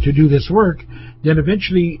this work, then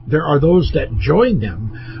eventually there are those that join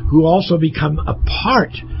them, who also become a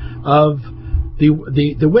part of the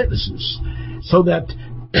witnesses, so that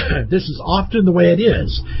this is often the way it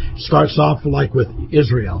is. It starts off like with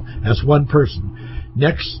Israel as one person.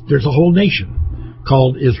 Next, there's a whole nation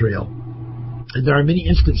called Israel. And there are many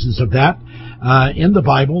instances of that in the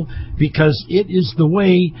Bible, because it is the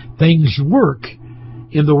way things work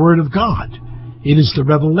in the Word of God. It is the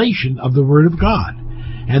revelation of the Word of God.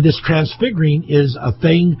 And this transfiguring is a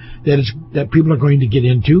thing that people are going to get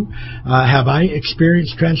into. Have I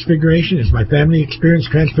experienced transfiguration? Has my family experienced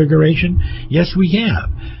transfiguration? Yes, we have.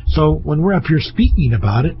 So when we're up here speaking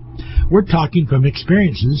about it, we're talking from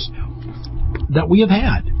experiences that we have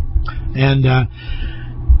had. And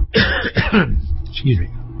excuse me.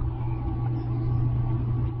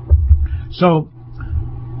 So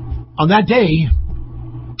on that day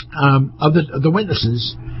of the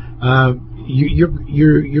witnesses,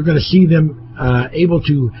 you're going to see them able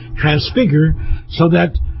to transfigure, so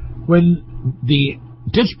that when the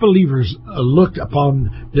disbelievers look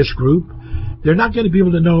upon this group, they're not going to be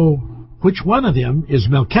able to know which one of them is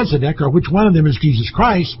Melchizedek or which one of them is Jesus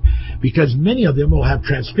Christ, because many of them will have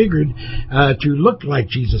transfigured to look like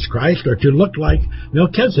Jesus Christ or to look like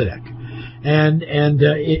Melchizedek. And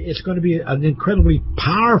it's going to be an incredibly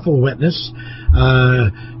powerful witness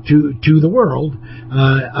to the world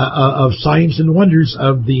of signs and wonders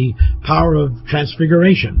of the power of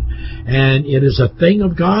transfiguration. And it is a thing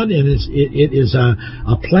of God, and it is a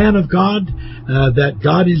plan of God that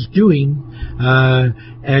God is doing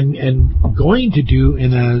and going to do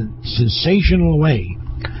in a sensational way.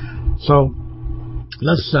 So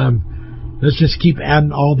let's just keep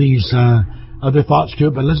adding all these other thoughts to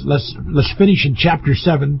it, but let's finish in chapter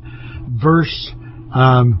 7, verse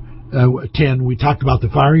 10. We talked about the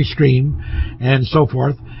fiery stream and so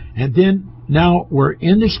forth, and then now we're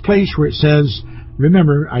in this place where it says,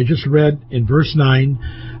 remember, I just read in verse 9,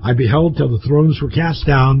 I beheld till the thrones were cast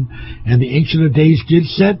down, and the Ancient of Days did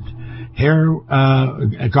sit, hair,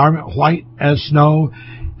 a garment white as snow,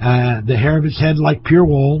 the hair of his head like pure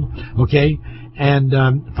wool. Okay. And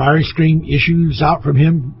fiery stream issues out from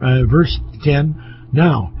him, verse 10.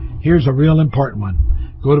 Now, here's a real important one.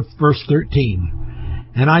 Go to verse 13.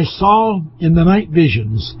 And I saw in the night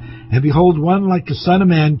visions, and behold, one like the Son of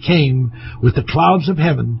Man came with the clouds of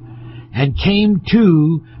heaven, and came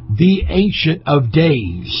to the Ancient of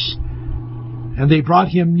Days. And they brought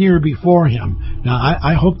him near before him. Now,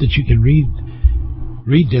 I hope that you can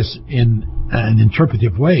read this in an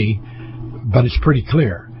interpretive way, but it's pretty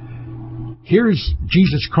clear. Here's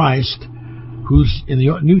Jesus Christ, who's in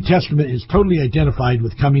the New Testament is totally identified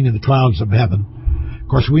with coming in the clouds of heaven. Of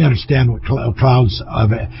course, we understand what clouds of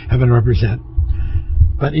heaven represent.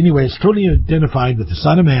 But anyway, it's totally identified with the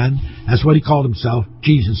Son of Man, as what he called himself,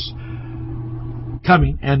 Jesus,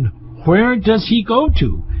 coming. And where does he go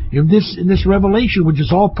to in this revelation, which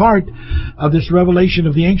is all part of this revelation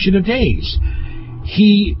of the Ancient of Days?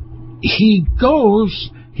 He comes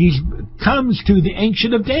to the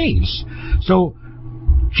Ancient of Days. So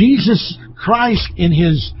Jesus Christ, in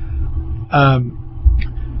his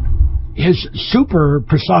super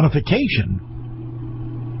personification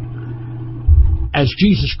as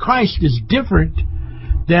Jesus Christ, is different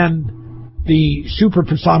than the super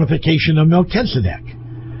personification of Melchizedek,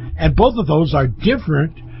 and both of those are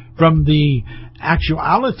different from the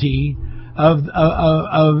actuality of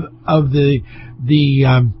the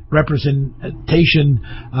representation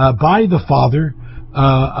by the Father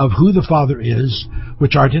of who the Father is,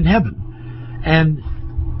 which art in heaven. And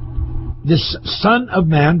this Son of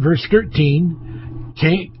Man, verse 13,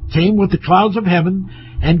 came with the clouds of heaven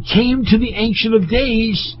and came to the Ancient of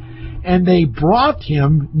Days, and they brought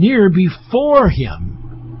him near before him.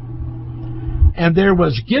 And there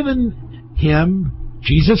was given him,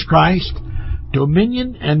 Jesus Christ,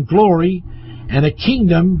 dominion and glory and a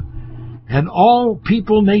kingdom, and all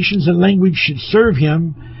people, nations, and language should serve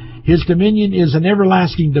him. His dominion is an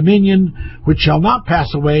everlasting dominion which shall not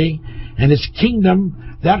pass away, and his kingdom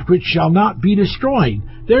that which shall not be destroyed.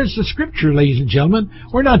 There's the scripture, ladies and gentlemen.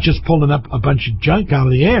 We're not just pulling up a bunch of junk out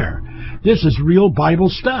of the air. This is real Bible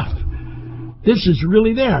stuff. This is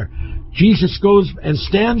really there. Jesus goes and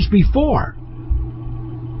stands before.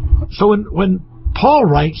 So when Paul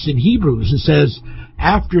writes in Hebrews and says,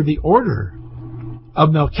 after the order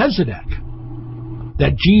of Melchizedek,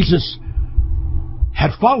 that Jesus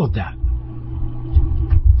had followed that,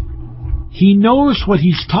 he knows what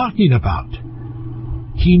he's talking about.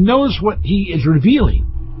 He knows what he is revealing.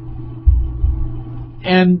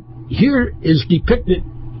 And here is depicted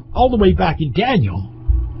all the way back in Daniel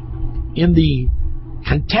in the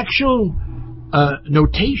contextual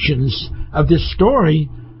notations of this story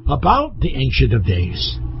about the Ancient of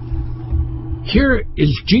Days. Here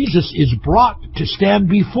is Jesus is brought to stand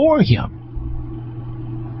before him.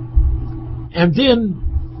 And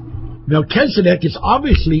then Melchizedek is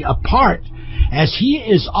obviously a part, as he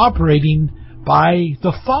is operating by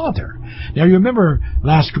the Father. Now, you remember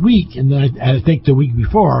last week, and I think the week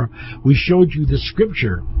before, we showed you the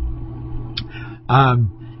scripture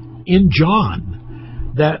in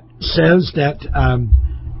John that says that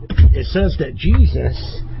Jesus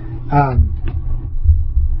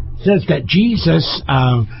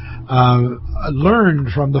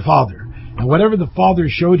learned from the Father, and whatever the Father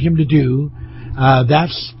showed him to do,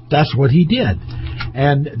 that's what he did.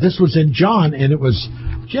 And this was in John, and it was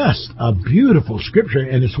just a beautiful scripture,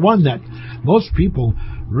 and it's one that most people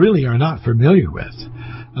really are not familiar with.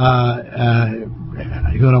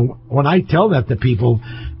 When I tell that to people,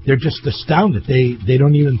 they're just astounded. They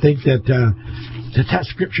don't even think that that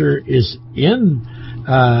scripture is in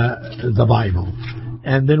the Bible.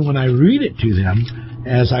 And then when I read it to them,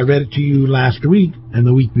 as I read it to you last week and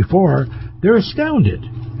the week before, they're astounded.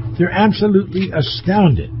 They're absolutely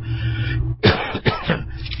astounded.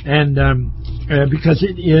 And because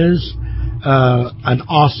it is an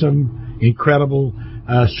awesome, incredible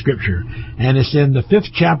scripture. And it's in the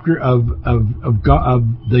 5th chapter of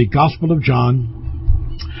the Gospel of John,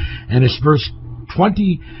 and it's verse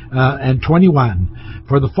 20 and 21.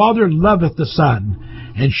 For the Father loveth the Son,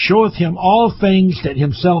 and showeth him all things that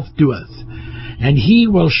himself doeth. And he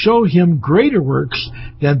will show him greater works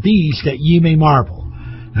than these, that ye may marvel.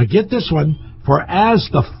 Now get this one. For as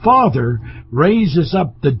the Father raises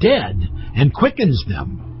up the dead and quickens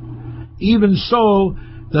them, even so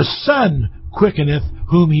the Son quickeneth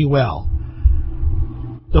whom he will.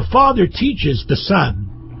 The Father teaches the Son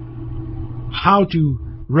how to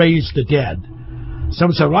raise the dead.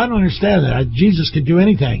 Someone said, well, I don't understand that. Jesus can do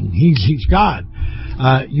anything. He's God.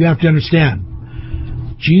 You have to understand,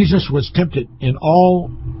 Jesus was tempted in all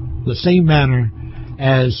the same manner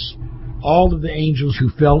as all of the angels who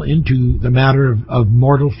fell into the matter of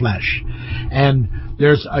mortal flesh. And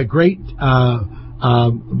there's a great blockage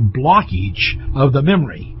of the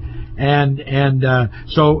memory. And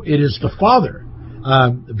so it is the Father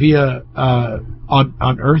via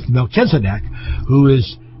on earth, Melchizedek, who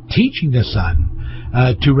is teaching the Son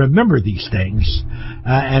to remember these things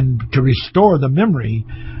and to restore the memory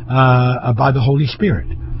by the Holy Spirit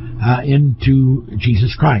into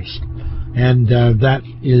Jesus Christ. And that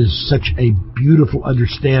is such a beautiful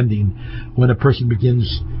understanding when a person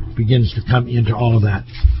begins to come into all of that.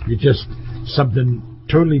 It's just something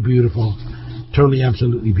totally beautiful, totally,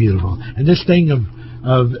 absolutely beautiful. And this thing of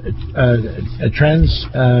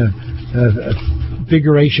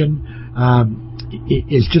transfiguration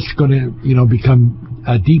is just going to, become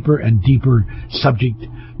a deeper and deeper subject,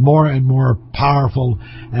 more and more powerful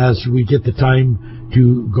as we get the time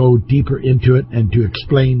to go deeper into it and to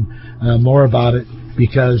explain more about it,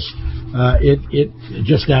 because it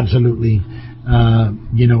just absolutely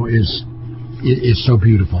is so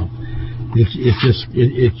beautiful. It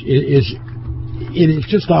is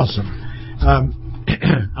just awesome.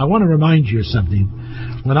 I want to remind you of something.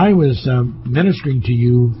 When I was ministering to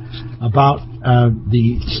you about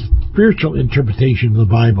the spiritual interpretation of the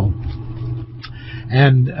Bible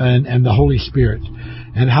and the Holy Spirit,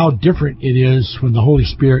 and how different it is when the Holy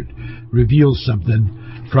Spirit reveals something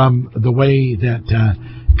from the way that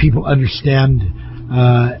people understand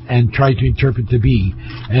and try to interpret to be.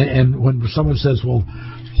 And when someone says, well,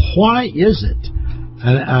 why is it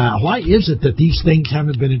that these things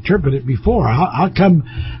haven't been interpreted before? How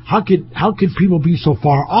could people be so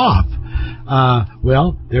far off?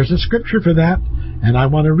 Well, there's a scripture for that, and I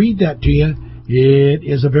want to read that to you. It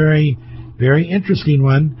is a very, very interesting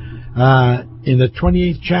one. In the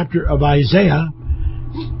 28th chapter of Isaiah,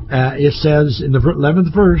 it says in the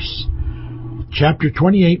 11th verse, chapter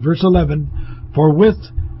 28, verse 11, For with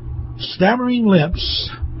stammering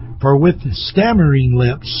lips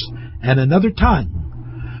and another tongue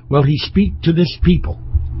will he speak to this people.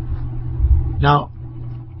 Now,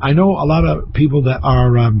 I know a lot of people that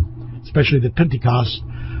are, especially the Pentecost,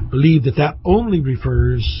 believe that only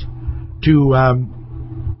refers to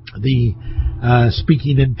the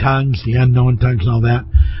speaking in tongues, the unknown tongues and all that.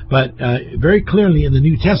 But very clearly in the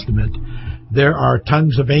New Testament, there are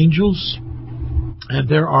tongues of angels, and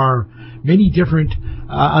there are many different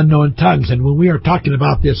unknown tongues. And when we are talking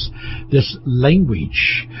about this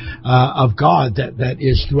language of God that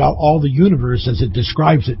is throughout all the universe, as it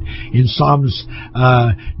describes it in Psalms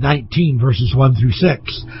 19, verses 1 through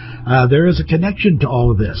 6, there is a connection to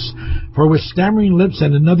all of this. For with stammering lips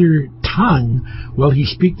and another tongue will he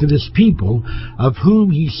speak to this people, of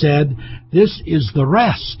whom he said, This is the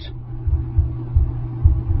rest,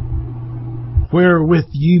 wherewith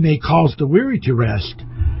ye may cause the weary to rest,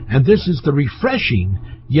 and this is the refreshing,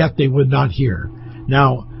 yet they would not hear.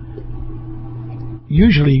 Now,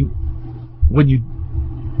 usually when you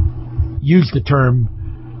use the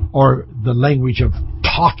term or the language of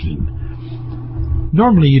talking,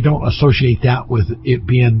 normally you don't associate that with it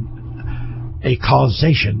being a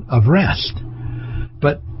causation of rest.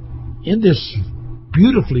 But in this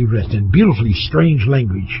beautifully written, beautifully strange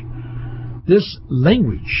language, this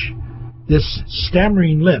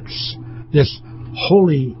stammering lips, this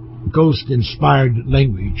Holy Ghost-inspired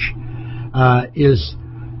language is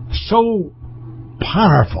so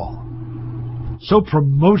powerful, so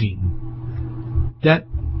promoting, that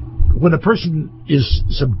when a person is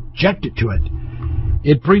subjected to it,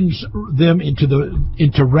 it brings them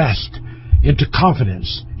into rest, into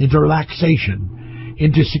confidence, into relaxation,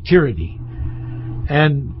 into security.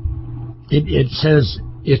 And it says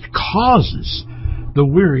it causes the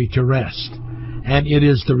weary to rest, and it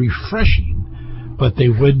is the refreshing, but they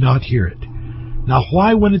would not hear it. Now,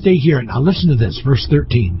 why wouldn't they hear it? Now, listen to this, verse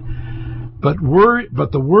 13. But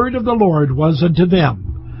the word of the Lord was unto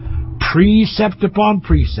them, precept upon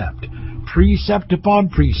precept, precept upon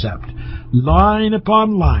precept, line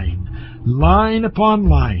upon line, line upon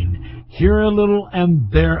line, here a little and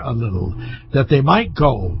there a little, that they might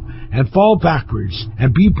go and fall backwards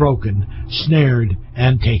and be broken, snared,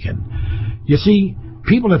 and taken. You see,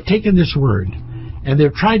 people have taken this word, and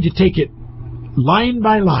they've tried to take it line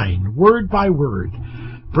by line, word by word,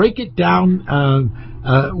 break it down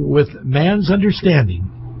with man's understanding,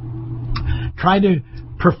 try to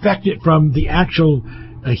perfect it from the actual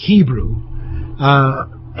Hebrew,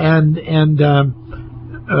 and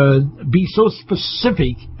be so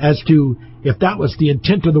specific as to if that was the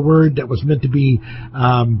intent of the word that was meant to be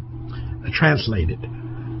translated.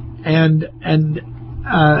 And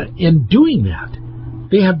in doing that,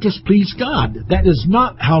 they have displeased God. That is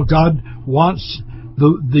not how God wants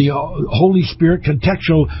the Holy Spirit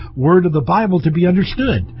contextual word of the Bible to be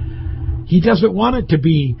understood. He doesn't want it to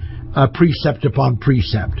be precept upon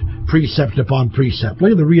precept, precept upon precept.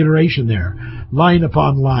 Look at the reiteration there. Line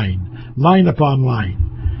upon line, line upon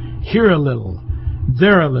line. Here a little,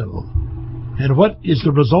 there a little. And what is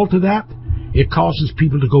the result of that? It causes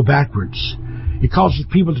people to go backwards. It causes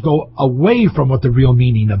people to go away from what the real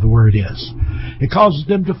meaning of the word is. It causes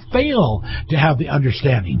them to fail to have the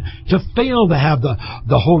understanding, to fail to have the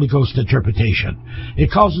Holy Ghost interpretation. It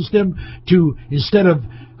causes them to, instead of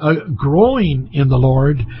growing in the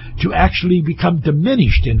Lord, to actually become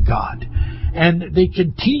diminished in God. And they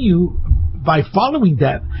continue by following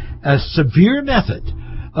that severe method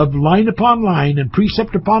of line upon line and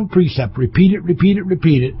precept upon precept, repeat it, repeat it,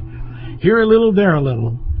 repeat it, here a little, there a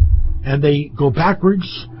little, and they go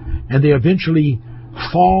backwards, and they eventually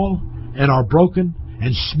fall and are broken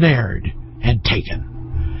and snared and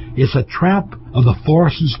taken. It's a trap of the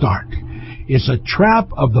forces dark. It's a trap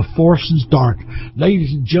of the forces dark.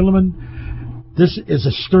 Ladies and gentlemen, this is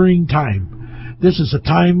a stirring time. This is a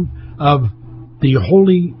time of the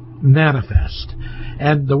holy manifest.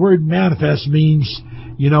 And the word manifest means,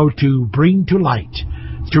 to bring to light,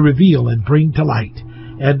 to reveal and bring to light.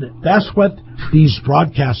 And that's what these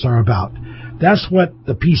broadcasts are about. That's what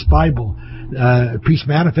the Peace Bible, Peace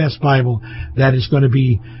Manifest Bible that is going to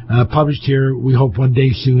be published here, we hope one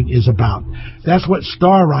day soon, is about. That's what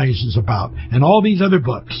Star Rise is about, and all these other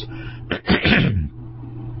books.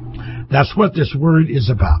 That's what this word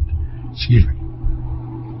is about. Excuse me.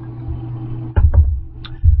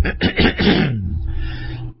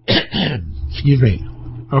 Excuse me.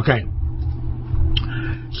 Okay.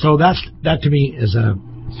 So that to me is a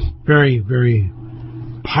very, very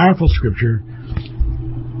powerful scripture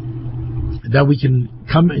that we can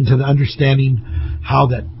come into the understanding how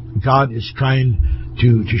that God is trying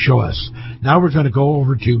to show us. Now we're going to go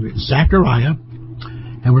over to Zechariah,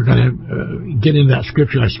 and we're going to get into that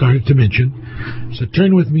scripture I started to mention. So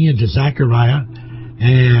turn with me into Zechariah,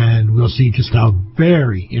 and we'll see just how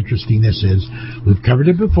very interesting this is. We've covered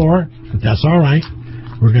it before, but that's all right.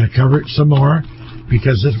 We're going to cover it some more,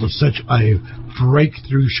 because this was such a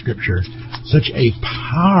breakthrough scripture, such a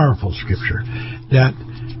powerful scripture, that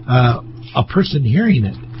a person hearing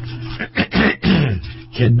it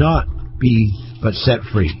cannot be but set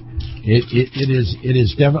free. It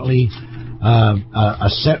is definitely a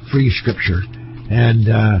set free scripture. And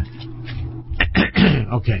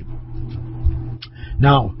okay.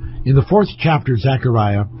 Now, in the 4th chapter of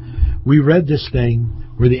Zechariah, we read this thing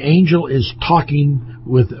where the angel is talking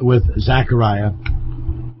with Zechariah,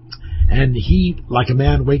 and he, like a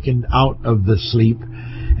man wakened out of the sleep,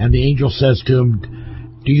 and the angel says to him,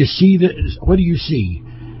 "Do you see this? What do you see?"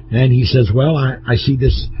 And he says, "Well, I see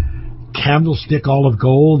this candlestick all of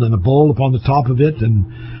gold and a bowl upon the top of it, and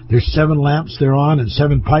there's 7 lamps thereon, and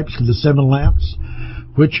 7 pipes to the 7 lamps,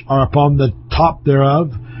 which are upon the top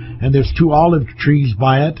thereof, and there's 2 olive trees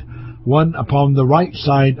by it, one upon the right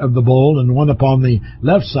side of the bowl and one upon the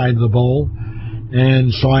left side of the bowl.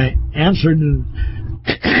 And so I answered and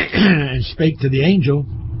spake to the angel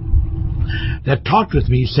that talked with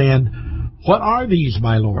me, saying, What are these,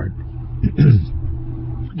 my Lord?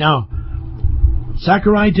 Now,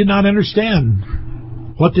 Zechariah did not understand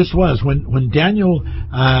what this was. When Daniel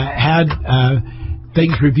had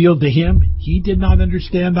things revealed to him, he did not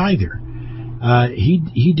understand either.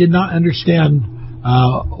 He did not understand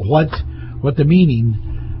what the meaning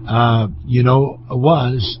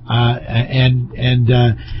was, and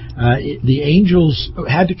the angels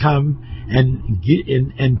had to come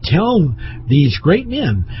and tell these great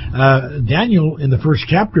men. Daniel, in the first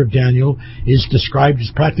chapter of Daniel, is described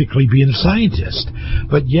as practically being a scientist,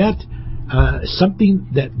 but yet something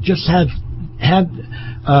that just had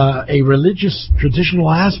a religious traditional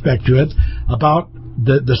aspect to it about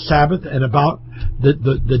the Sabbath and about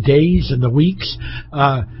the days and the weeks.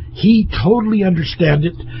 He totally understood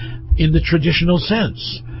it in the traditional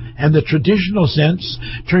sense, and the traditional sense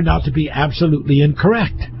turned out to be absolutely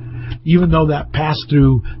incorrect, even though that passed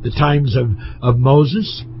through the times of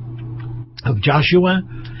Moses, of Joshua,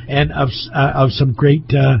 and of some great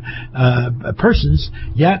persons.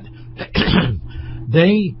 Yet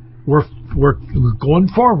they were going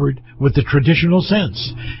forward with the traditional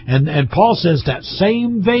sense, and Paul says that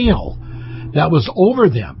same veil that was over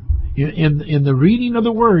them in the reading of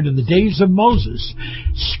the Word in the days of Moses,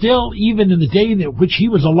 still, even in the day in which he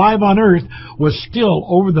was alive on earth, was still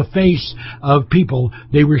over the face of people.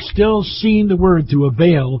 They were still seeing the Word through a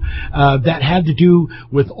veil that had to do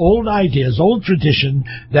with old ideas, old tradition,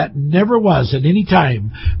 that never was at any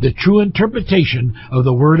time the true interpretation of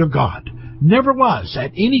the Word of God. Never was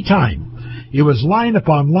at any time. It was line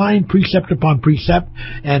upon line, precept upon precept,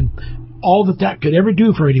 and all that could ever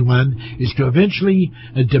do for anyone is to eventually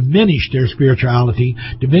diminish their spirituality,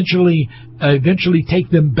 to eventually take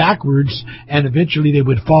them backwards, and eventually they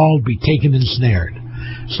would fall, be taken and snared.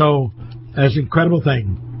 So, that's an incredible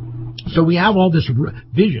thing. So we have all this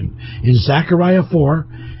vision in Zechariah 4,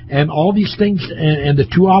 and all these things, and the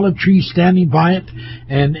two olive trees standing by it,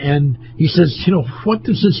 and he says, what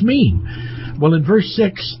does this mean? Well, in verse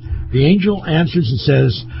 6, the angel answers and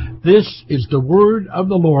says, This is the word of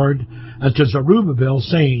the Lord unto Zerubbabel,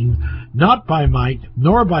 saying, Not by might,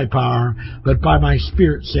 nor by power, but by my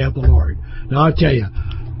Spirit, saith the Lord. Now, I tell you,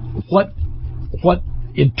 what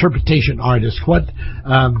interpretation artist, what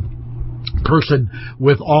person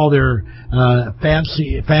with all their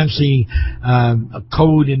fancy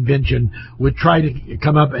code invention would try to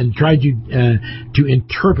come up and try to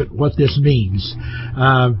interpret what this means.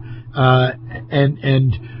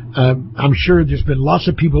 I'm sure there's been lots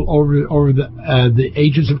of people over the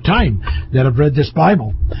ages of time that have read this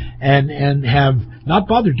Bible and have not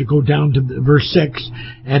bothered to go down to verse 6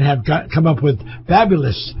 and have come up with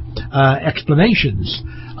fabulous explanations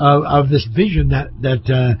of this vision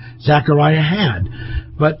that Zechariah had.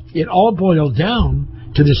 But it all boiled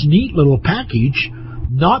down to this neat little package: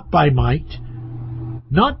 not by might,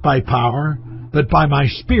 not by power, but by my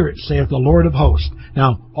Spirit, saith the Lord of hosts.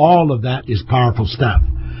 Now, all of that is powerful stuff.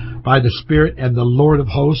 By the Spirit and the Lord of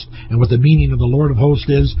hosts, and what the meaning of the Lord of hosts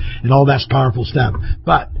is, and all that's powerful stuff.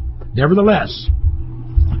 But, nevertheless,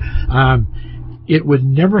 it would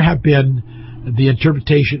never have been the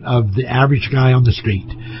interpretation of the average guy on the street.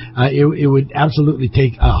 It would absolutely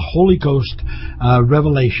take a Holy Ghost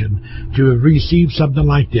revelation to have received something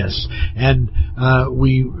like this. And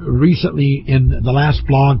we recently, in the last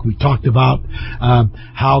blog, we talked about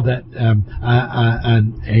how that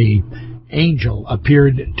an angel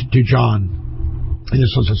appeared to John. And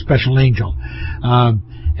this was a special angel.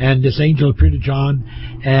 And this angel appeared to John,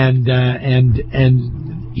 and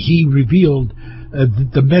he revealed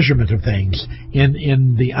the measurement of things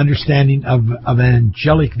in the understanding of an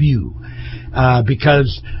angelic view,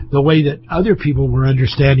 because the way that other people were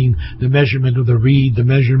understanding the measurement of the reed, the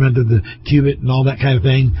measurement of the cubit, and all that kind of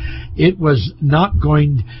thing, it was not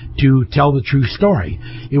going to tell the true story.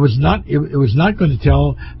 It was not going to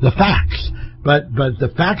tell the facts. But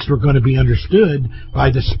the facts were going to be understood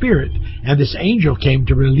by the Spirit, and this angel came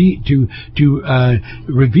to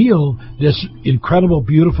reveal this incredible,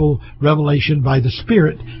 beautiful revelation by the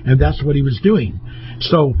Spirit, and that's what he was doing.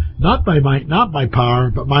 So, not by might, not by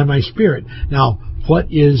power, but by my Spirit. Now, what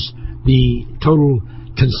is the total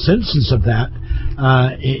consensus of that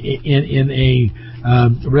in a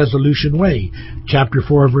resolution way? Chapter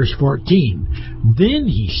 4, verse 14. Then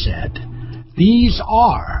he said, These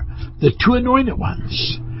are the two anointed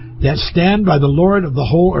ones that stand by the Lord of the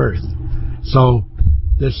whole earth. So,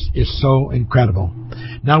 this is so incredible.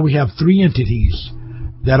 Now we have three entities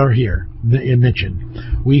that are here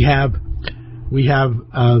mentioned. We have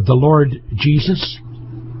the Lord Jesus,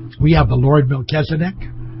 we have the Lord Melchizedek,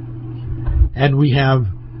 and we have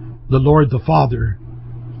the Lord the Father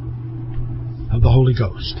of the Holy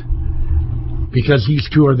Ghost. Because these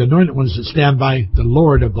two are the anointed ones that stand by the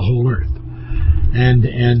Lord of the whole earth. And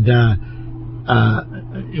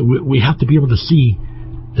we have to be able to see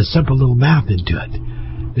the simple little math into it.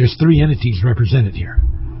 There's three entities represented here.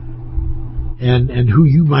 And who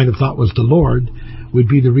you might have thought was the Lord would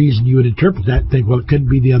be the reason you would interpret that and think, well, it couldn't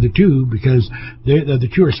be the other two because the other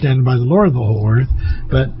two are standing by the Lord of the whole earth.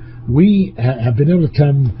 But we have been able to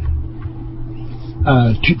come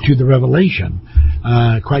to the revelation,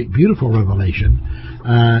 quite beautiful revelation,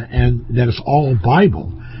 and that is all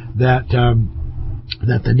Bible, that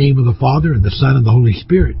the name of the Father and the Son and the Holy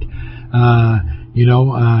Spirit,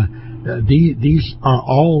 these are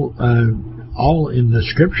all in the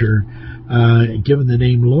Scripture, given the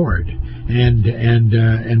name Lord,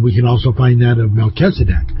 and we can also find that of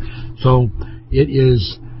Melchizedek. So it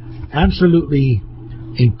is absolutely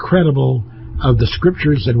incredible of the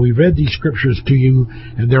Scriptures, and we read these Scriptures to you,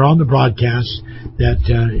 and they're on the broadcast that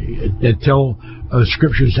tell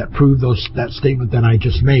Scriptures that prove that statement that I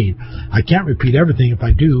just made. I can't repeat everything. If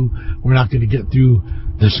I do, we're not going to get through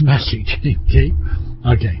this message.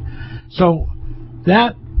 Okay. So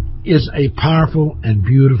that is a powerful and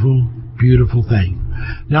beautiful, beautiful thing.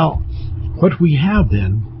 Now, what we have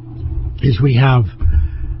then is we have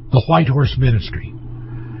the White Horse Ministry,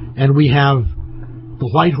 and we have the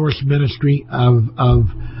White Horse Ministry of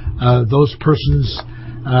those persons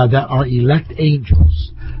that are elect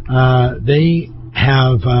angels. They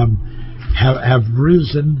have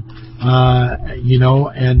risen,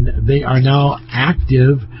 and they are now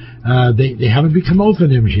active. They haven't become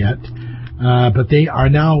ophanims yet, but they are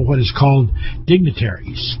now what is called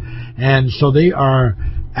dignitaries, and so they are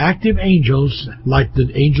active angels, like the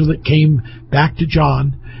angel that came back to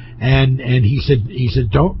John, and he said,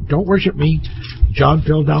 don't worship me. John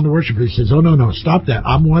fell down to worship. He says, oh, no, stop that.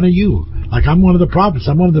 I'm one of you. Like, I'm one of the prophets.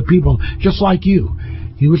 I'm one of the people just like you.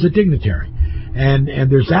 He was a dignitary. And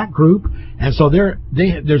there's that group. And so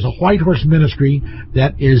there's a White Horse Ministry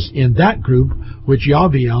that is in that group, which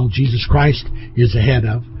Yahweh, Jesus Christ, is the head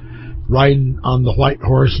of, riding on the White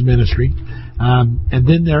Horse Ministry. And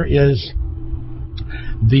then there is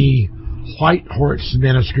the White Horse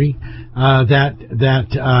Ministry that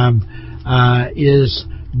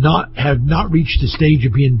have not reached the stage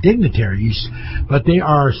of being dignitaries, but they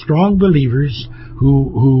are strong believers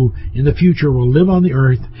who in the future will live on the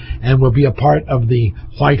earth and will be a part of the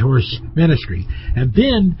White Horse Ministry. And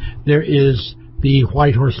then there is the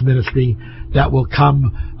White Horse Ministry that will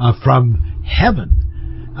come from heaven.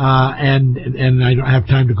 And I don't have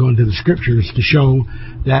time to go into the Scriptures to show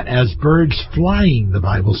that as birds flying, the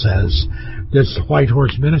Bible says, this White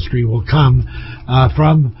Horse Ministry will come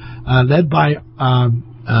led by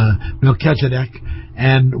Melchizedek,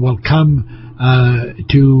 and will come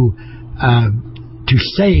to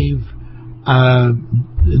save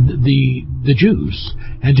the Jews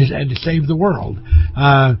and to save the world.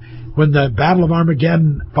 When the Battle of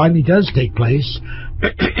Armageddon finally does take place,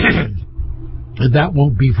 and that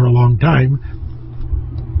won't be for a long time,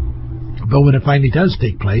 but when it finally does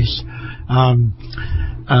take place,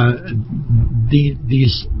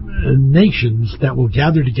 these nations that will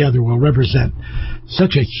gather together will represent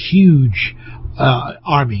such a huge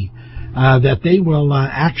army that they will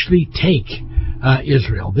actually take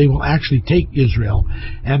Israel. They will actually take Israel,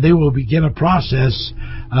 and they will begin a process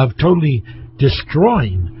of totally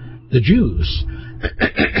destroying the Jews.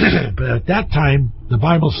 But at that time, the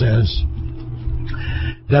Bible says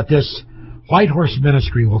that this White Horse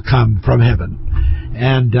Ministry will come from heaven,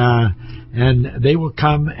 and they will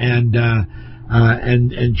come, and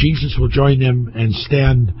Jesus will join them and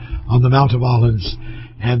stand on the Mount of Olives,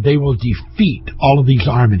 and they will defeat all of these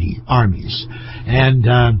armies, and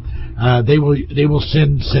they will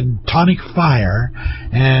send tonic fire,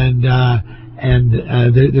 and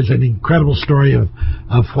there's an incredible story of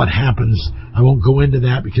what happens. I won't go into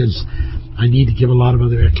that because I need to give a lot of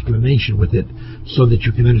other explanation with it so that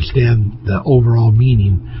you can understand the overall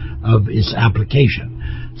meaning of its application.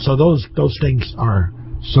 So those things are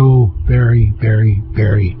so very, very,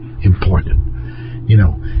 very important,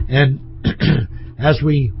 And as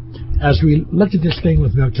we look at this thing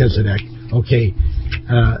with Melchizedek, okay,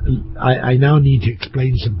 I now need to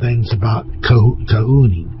explain some things about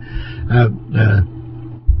Kohanim.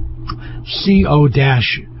 C-O-U-N-E,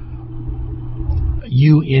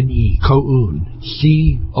 Koun.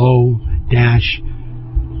 C-O-U-N-E,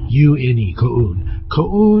 Koun.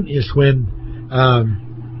 Koun is when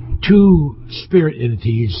two spirit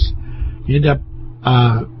entities end up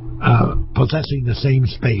possessing the same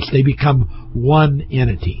space. They become one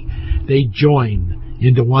entity. They join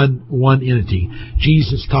into one entity.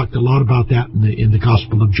 Jesus talked a lot about that in the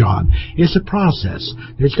Gospel of John. It's a process.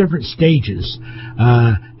 There's different stages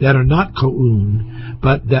that are not koun,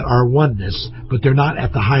 but that are oneness, but they're not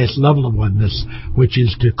at the highest level of oneness, which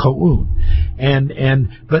is to koun.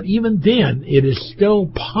 But even then, it is still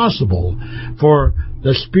possible for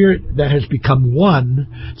the spirit that has become one,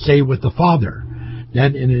 say with the Father,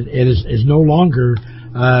 then it is no longer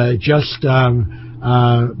just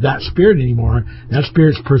that spirit anymore. That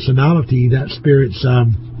spirit's personality, that spirit's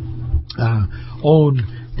own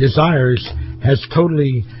desires has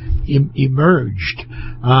totally emerged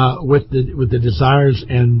with the desires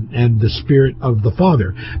and the spirit of the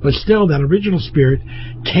Father. But still, that original spirit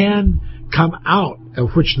can come out,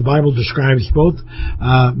 of which the Bible describes both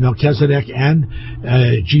Melchizedek and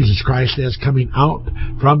Jesus Christ as coming out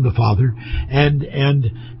from the Father, and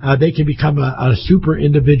they can become a super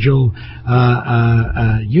individual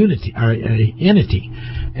unity or entity,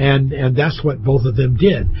 and that's what both of them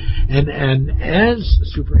did. And as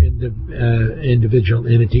super individual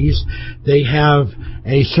entities, they have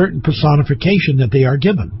a certain personification that they are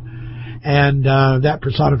given. And that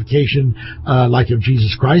personification, like of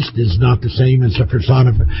Jesus Christ, is not the same as the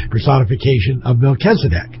personification of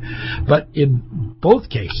Melchizedek. But in both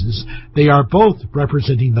cases, they are both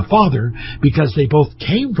representing the Father, because they both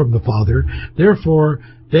came from the Father. Therefore,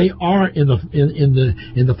 they are in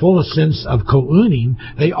the fullest sense of kouning.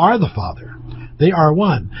 They are the Father. They are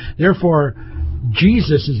one. Therefore,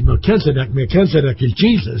 Jesus is Melchizedek. Melchizedek is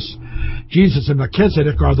Jesus. Jesus and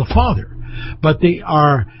Melchizedek are the Father. But they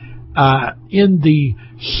are in the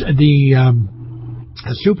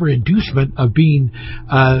super inducement of being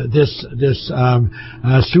this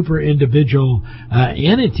super individual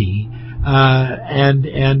entity,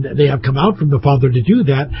 and they have come out from the Father to do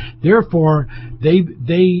that. Therefore, they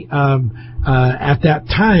at that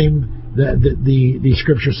time, the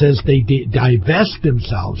Scripture says they divest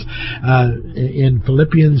themselves. In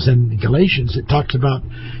Philippians and Galatians, it talks about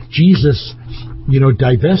Jesus,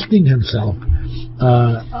 divesting himself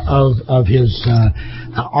of his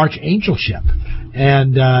archangelship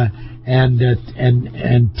and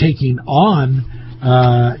taking on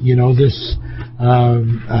this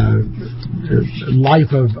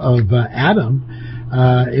life of Adam.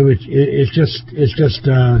 It's just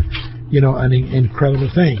an incredible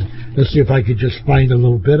thing. Let's see if I could just find a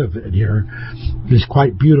little bit of it here. It's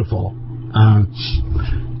quite beautiful.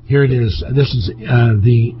 Here it is. This is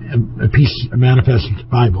the Peace Manifest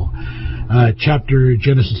Bible. Chapter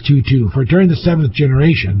Genesis 2:2. For during the seventh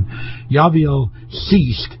generation, Yaviel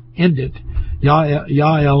ended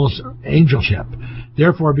Yael's angelship,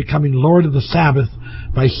 therefore becoming Lord of the Sabbath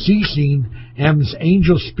by ceasing M's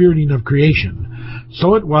angel spiriting of creation.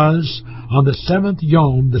 So it was on the seventh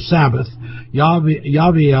Yom, the Sabbath,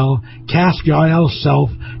 Yaviel cast Yael's self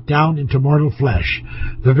down into mortal flesh,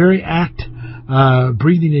 the very act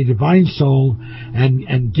breathing a divine soul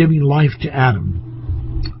and giving life to Adam.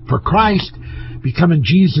 For Christ, becoming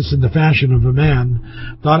Jesus in the fashion of a man,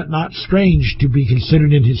 thought it not strange to be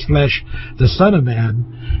considered in his flesh the Son of Man,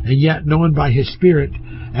 and yet known by his Spirit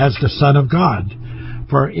as the Son of God.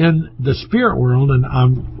 For in the spirit world, and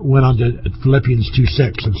went on to Philippians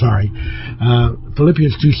 2:6,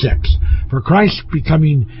 Philippians 2:6. For Christ,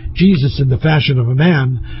 becoming Jesus in the fashion of a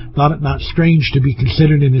man, thought it not strange to be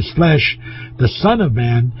considered in his flesh the Son of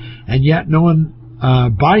Man, and yet known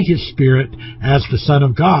by his Spirit as the Son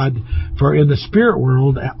of God. For in the spirit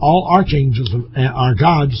world, all archangels are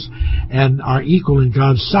gods and are equal in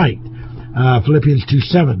God's sight. Philippians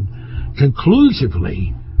 2:7.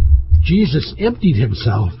 Conclusively, Jesus emptied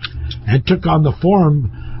himself and took on the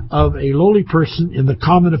form of a lowly person in the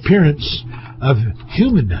common appearance of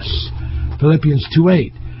humanness. Philippians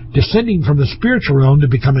 2:8. Descending from the spiritual realm to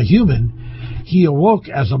become a human, he awoke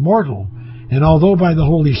as a mortal, and although by the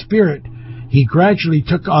Holy Spirit he gradually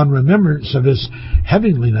took on remembrance of his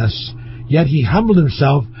heavenliness, yet he humbled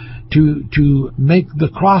himself to make the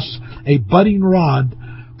cross a budding rod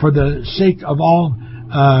for the sake of all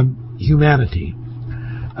humanity.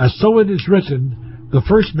 So it is written, the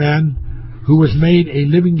first man who was made a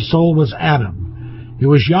living soul was Adam. It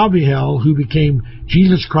was Yaviel who became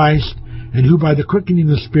Jesus Christ, and who by the quickening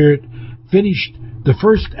of the Spirit finished the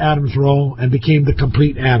first Adam's role and became the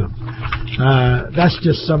complete Adam. That's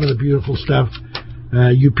just some of the beautiful stuff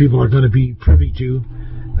you people are going to be privy to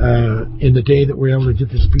in the day that we're able to get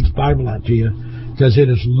this Peace Bible out to you, because it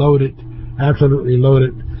is loaded, absolutely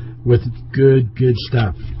loaded with good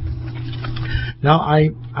stuff. Now,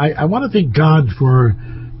 I want to thank God for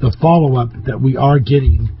the follow-up that we are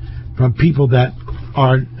getting from people that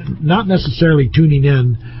are not necessarily tuning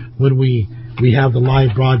in when we have the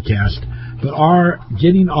live broadcast, but are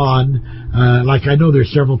getting on. Like I know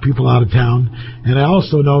there's several people out of town, and I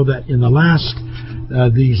also know that in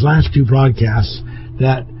these last two broadcasts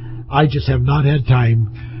that I just have not had time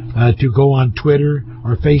to go on Twitter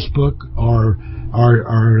or Facebook or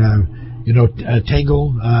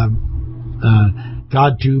Tangle,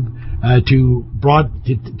 GodTube,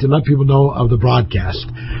 to let people know of the broadcast.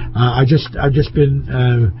 I've just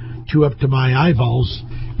been too up to my eyeballs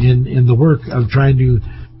in the work of trying to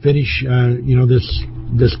finish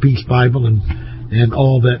this Peace Bible and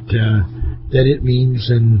all that it means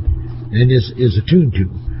and is attuned to.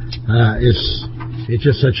 It's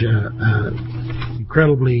just such a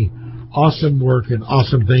incredibly awesome work and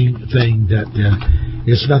awesome thing that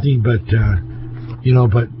it's nothing but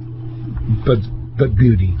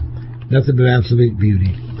beauty, nothing but absolute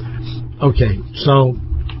beauty. Okay, so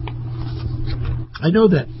I know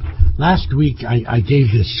that last week I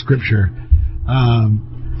gave this scripture,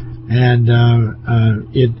 and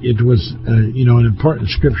it was an important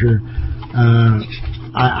scripture.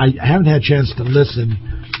 I haven't had a chance to listen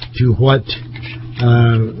to what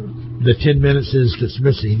the 10 minutes is that's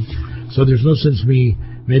missing, so there's no sense me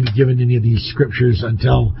maybe giving any of these scriptures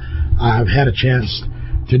until I've had a chance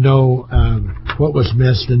to know what was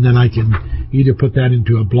missed, and then I can either put that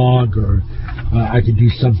into a blog or I can do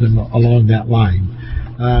something along that line.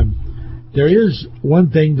 There is one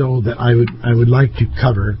thing though that I would like to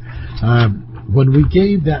cover. When we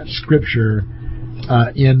gave that scripture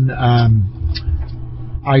in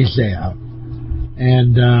Isaiah,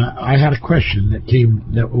 and I had a question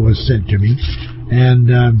that was sent to me, and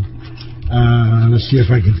let's see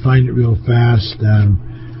if I can find it real fast.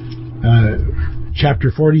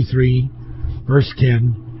 Chapter 43, verse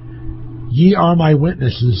 10. Ye are my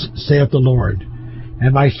witnesses, saith the Lord,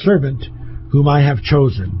 and my servant whom I have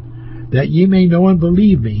chosen, that ye may know and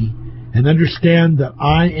believe me, and understand that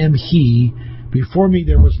I am he. Before me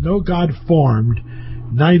there was no God formed,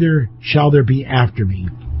 neither shall there be after me.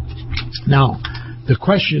 Now, the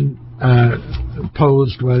question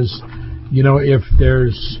posed was, if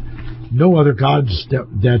there's no other gods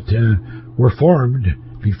that were formed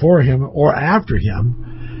before him or after him,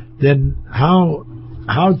 then how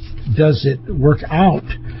does it work out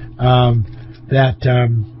that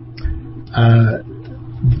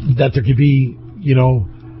there could be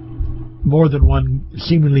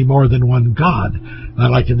seemingly more than one God,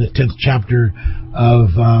 like in the 10th chapter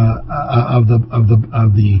of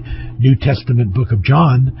the New Testament book of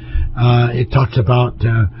John, it talks about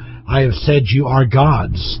I have said you are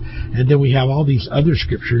gods, and then we have all these other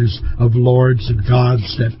scriptures of lords and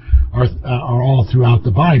gods that are all throughout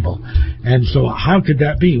the Bible. And so how could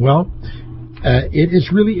that be? Well, it is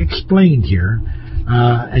really explained here,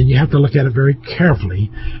 and you have to look at it very carefully.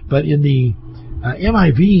 But in the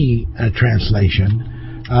MIV translation,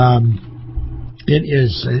 it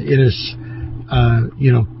is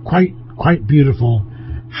quite beautiful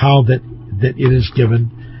how that it is given,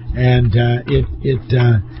 and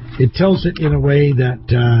it tells it in a way that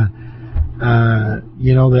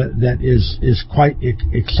that is quite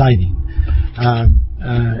exciting.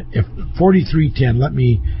 If 43:10, let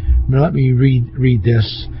me read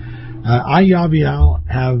this. I, Yahweh,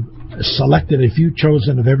 have selected a few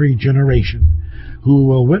chosen of every generation, who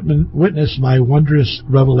will witness my wondrous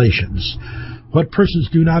revelations. What persons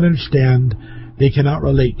do not understand, they cannot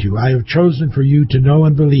relate to. I have chosen for you to know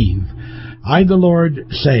and believe. I, the Lord,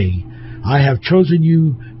 say, I have chosen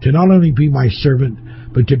you to not only be my servant,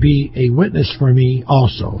 but to be a witness for me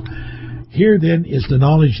also. Here then is the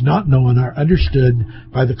knowledge not known or understood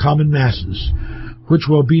by the common masses, which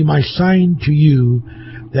will be my sign to you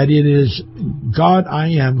that it is God I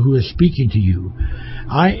am who is speaking to you.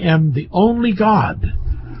 I am the only God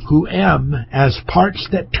who am as parts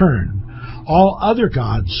that turn. All other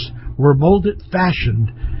gods were molded,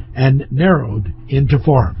 fashioned, and narrowed into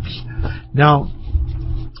forms. Now,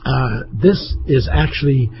 this is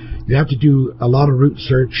actually, you have to do a lot of root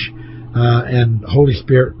search and Holy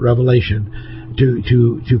Spirit revelation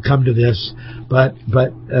to come to this. But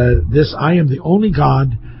this, I am the only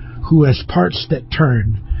God who has parts that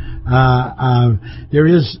turn. There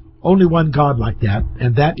is only one God like that,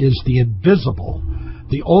 and that is the invisible,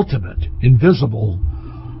 the ultimate, invisible,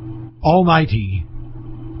 almighty,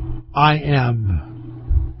 I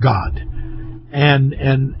am God. And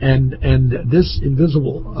this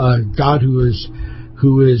invisible God who is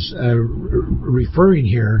referring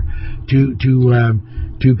here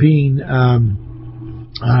to being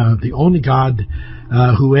the only God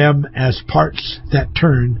who am as parts that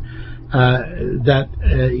turn.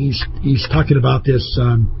 he's talking about this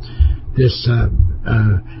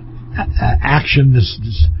action, this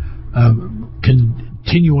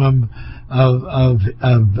continuum of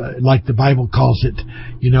like the Bible calls it.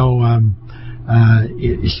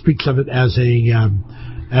 It speaks of it as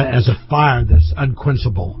a fire that's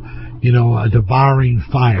unquenchable, a devouring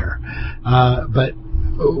fire. But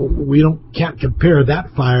we can't compare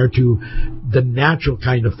that fire to the natural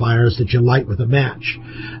kind of fires that you light with a match.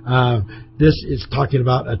 This is talking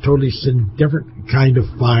about a totally different kind of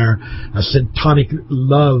fire, a syntonic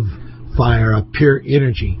love fire, a pure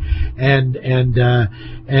energy, and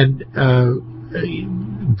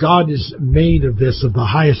God is made of this of the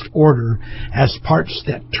highest order as parts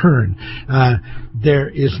that turn. There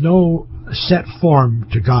is no set form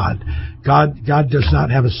to God. God does not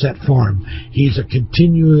have a set form. He's a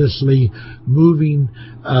continuously moving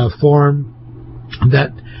form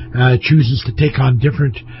that chooses to take on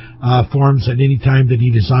different forms at any time that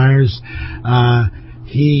he desires.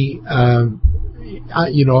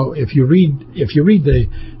 If you read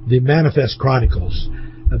the Manifest Chronicles,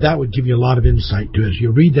 that would give you a lot of insight to it.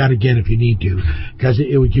 You'll read that again if you need to, because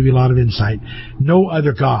it would give you a lot of insight. No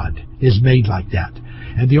other God is made like that.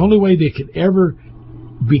 And the only way they could ever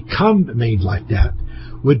become made like that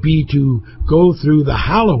would be to go through the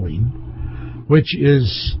hallowing, which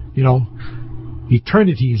is,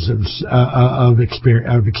 eternities of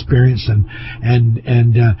experience and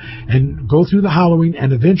go through the hallowing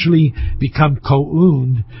and eventually become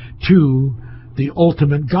co-owned to the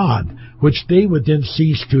ultimate God, which they would then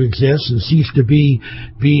cease to exist and cease to be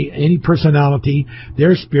any personality.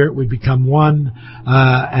 Their spirit would become one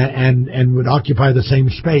and would occupy the same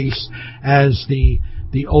space as the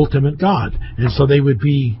ultimate God, and so they would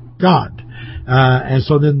be God. And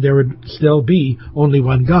so then there would still be only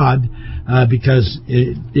one God, because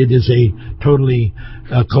it is a totally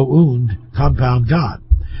co-owned compound God.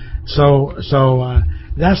 So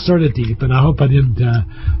that's sort of deep, and I hope I didn't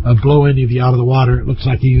blow any of you out of the water. It looks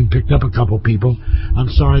like you even picked up a couple people. I'm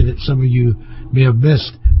sorry that some of you may have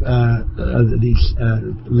missed these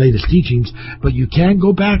latest teachings, but you can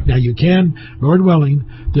go back now. You can, Lord willing,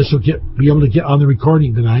 this will be able to get on the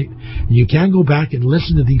recording tonight, and you can go back and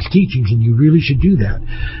listen to these teachings, and you really should do that.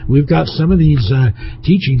 We've got some of these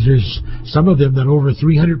teachings. There's some of them that over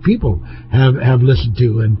 300 people have listened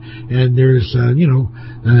to, and there's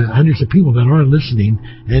hundreds of people that are listening,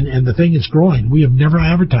 and the thing is growing. We have never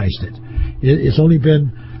advertised it. It's only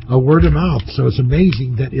been a word of mouth, so it's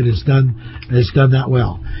amazing that it has done that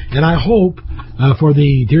well. And I hope for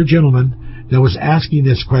the dear gentleman that was asking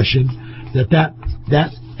this question that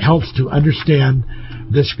helps to understand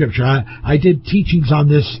this scripture. I did teachings on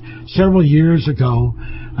this several years ago,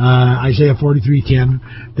 Isaiah 43:10.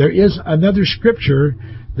 There is another scripture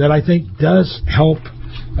that I think does help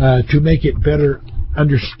to make it better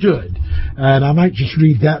understood, and I might just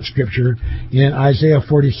read that scripture in Isaiah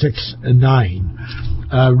 46:9.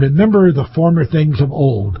 Remember the former things of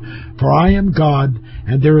old, for I am God,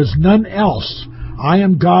 and there is none else. I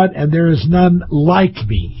am God, and there is none like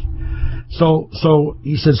me. So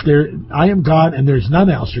he says, I am God, and there's none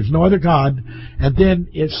else. There's no other God. And then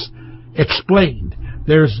it's explained.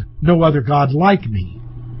 There's no other God like me.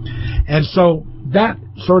 And so that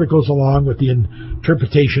sort of goes along with the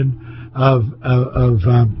interpretation of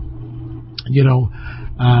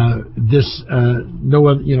this no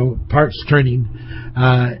other, parts turning,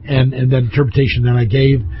 and that interpretation that I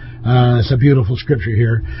gave. It's a beautiful scripture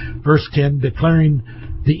here. Verse 10, declaring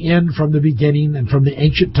the end from the beginning and from the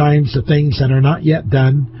ancient times the things that are not yet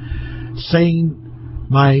done, saying,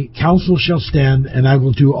 my counsel shall stand, and I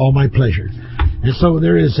will do all my pleasure. And so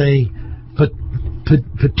there is a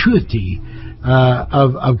perpetuity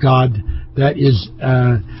of God that is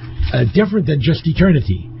different than just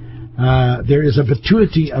eternity. There is a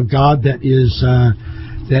perpetuity of God that is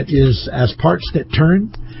as parts that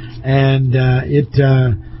turn, and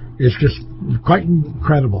it's just quite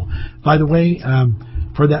incredible. By the way,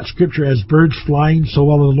 for that scripture, as birds flying, so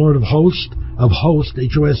will the Lord of hosts,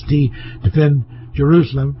 H-O-S-T, defend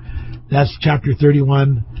Jerusalem. That's chapter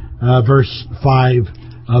 31, verse 5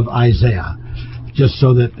 of Isaiah. Just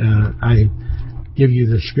so that I give you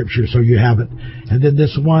the scripture so you have it. And then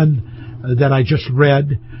this one that I just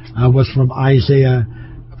read was from Isaiah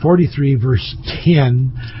 43, verse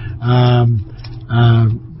 10.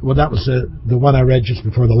 Well, that was the one I read just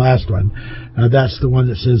before the last one. That's the one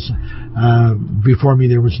that says, before me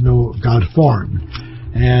there was no God formed.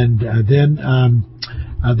 And then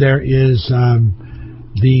there is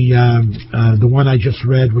the one I just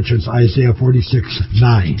read, which is Isaiah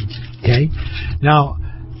 46:9. Okay? Now,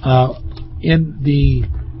 in the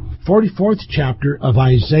 44th chapter of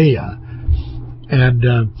Isaiah, and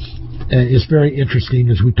it's very interesting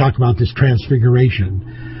as we talk about this transfiguration.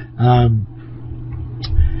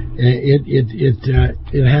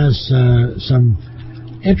 It has some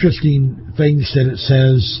interesting things that it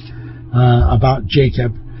says about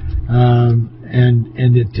Jacob, and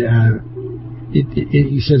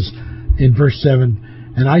he says in verse 7,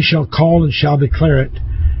 "And I shall call and shall declare it,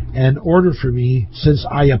 and order for me, since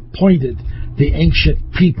I appointed the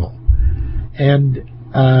ancient people." And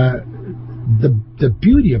the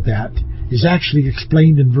beauty of that is actually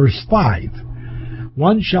explained in verse 5.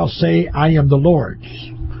 "One shall say, I am the Lord's.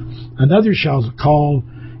 Another shall call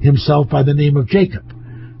himself by the name of Jacob.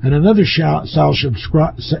 And another shall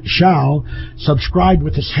subscribe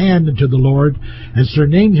with his hand unto the Lord, and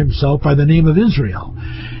surname himself by the name of Israel."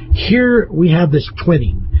 Here we have this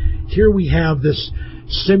twinning. Here we have this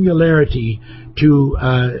similarity to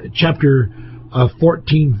chapter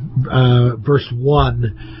 14, verse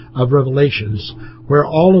 1 of Revelations, where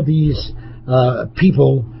all of these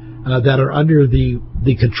people that are under the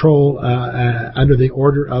control, under the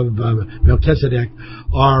order of Melchizedek,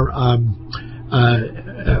 are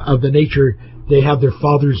of the nature, they have their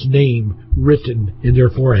father's name written in their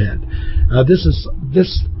forehead.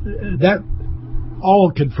 That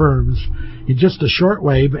all confirms in just a short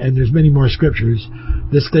way, and there's many more scriptures,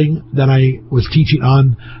 this thing that I was teaching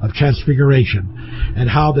on of transfiguration, and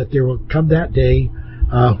how that there will come that day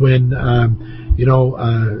when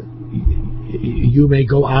you may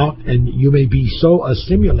go out and you may be so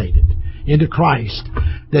assimilated into Christ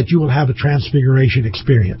that you will have a transfiguration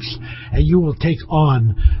experience, and you will take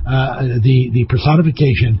on the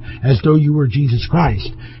personification as though you were Jesus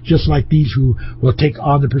Christ, just like these who will take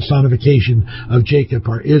on the personification of Jacob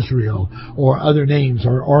or Israel or other names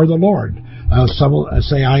or the Lord. Some will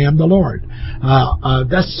say, "I am the Lord."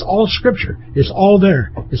 That's all Scripture. It's all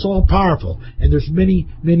there. It's all powerful. And there's many,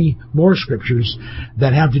 many more Scriptures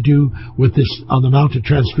that have to do with this on the Mount of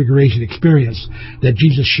Transfiguration experience that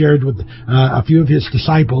Jesus shared with a few of his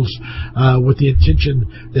disciples with the intention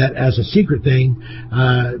that as a secret thing,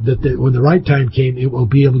 that when the right time came, it will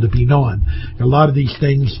be able to be known. A lot of these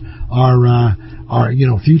things are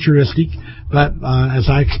futuristic, but as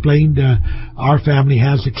I explained, our family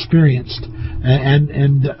has experienced,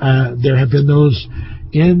 and there have been those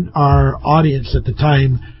in our audience at the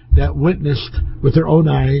time that witnessed with their own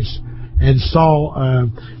eyes and saw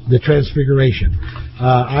the transfiguration.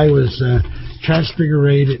 I was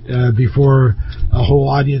transfigurated before a whole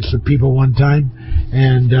audience of people one time,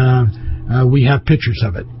 and we have pictures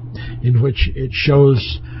of it in which it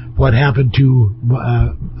shows what happened to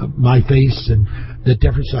my face and the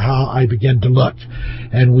difference of how I began to look,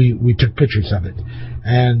 and we took pictures of it,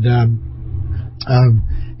 and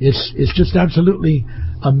it's just absolutely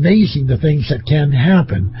amazing the things that can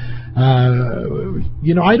happen.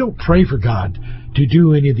 I don't pray for God to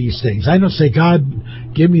do any of these things. I don't say, "God,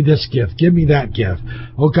 give me this gift, give me that gift.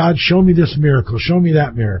 Oh, God, show me this miracle, show me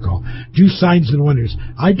that miracle. Do signs and wonders."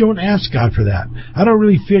 I don't ask God for that. I don't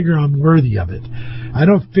really figure I'm worthy of it. I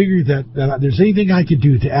don't figure that there's anything I could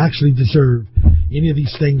do to actually deserve any of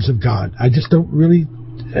these things of God. I just don't really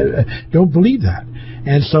don't believe that.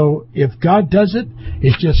 And so if God does it,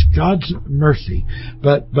 it's just God's mercy.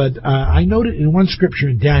 But I noted in one scripture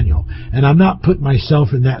in Daniel, and I'm not putting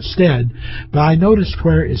myself in that stead, but I noticed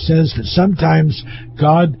where it says that sometimes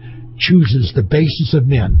God chooses the basis of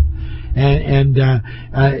men. And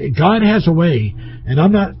God has a way, and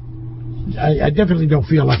I definitely don't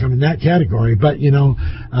feel like I'm in that category, but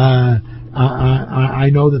I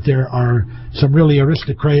know that there are some really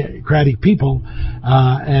aristocratic people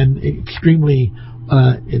and extremely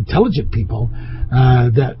intelligent people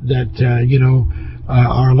that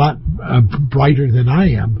are a lot brighter than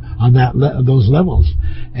I am on those levels,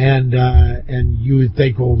 and you would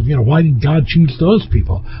think, well, why didn't God choose those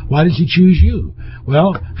people? Why does He choose you?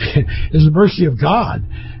 Well, it's the mercy of God.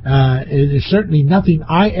 It is certainly nothing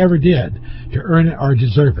I ever did to earn it or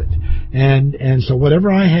deserve it, and so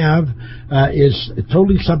whatever I have is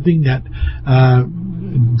totally something that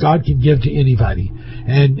God can give to anybody,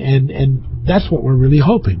 and that's what we're really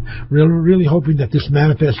hoping. We're really hoping that this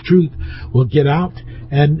manifest truth will get out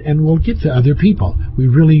and will get to other people. We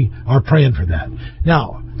really are praying for that.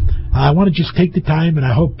 Now, I want to just take the time, and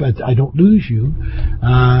I hope that I don't lose you,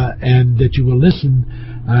 and that you will listen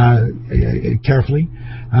carefully.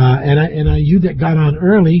 And you that got on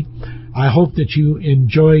early, I hope that you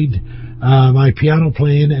enjoyed my piano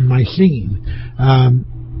playing and my singing.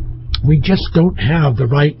 We just don't have the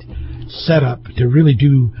right set up to really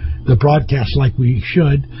do the broadcast like we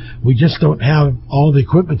should. We just don't have all the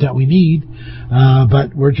equipment that we need,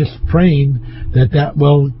 but we're just praying that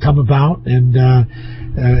will come about, and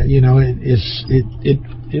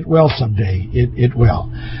it will someday. It will.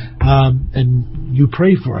 And you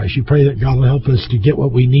pray for us. You pray that God will help us to get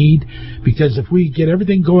what we need, because if we get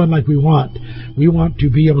everything going like we want to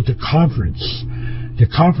be able to conference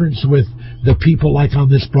with the people like on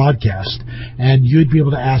this broadcast, and you'd be able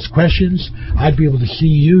to ask questions. I'd be able to see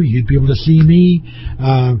you. You'd be able to see me.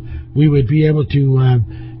 We would be able to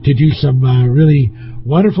do some really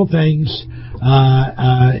wonderful things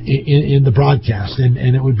in the broadcast,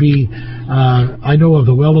 and it would be I know of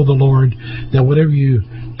the will of the Lord that whatever you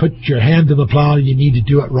put your hand to the plow, you need to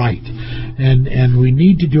do it right, and we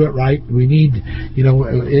need to do it right. We need,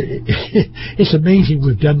 it's amazing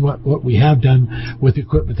we've done what we have done with the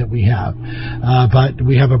equipment that we have, but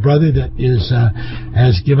we have a brother that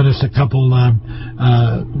has given us a couple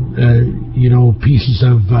pieces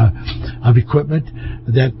of equipment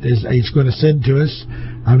that he's going to send to us.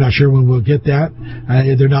 I'm not sure when we'll get that.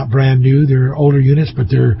 They're not brand new. They're older units, but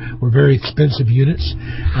were very expensive units.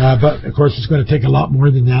 But, of course, it's going to take a lot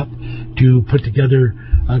more than that to put together,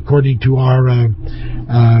 according to our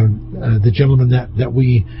the gentleman that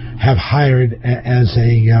we have hired as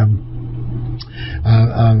a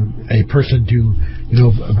person to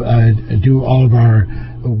do all of our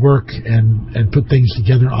work and put things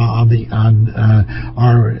together on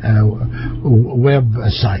our web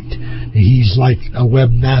site. He's like a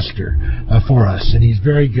webmaster for us, and he's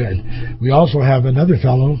very good. We also have another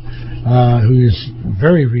fellow who is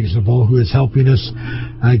very reasonable, who is helping us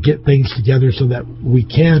get things together so that we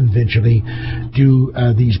can eventually do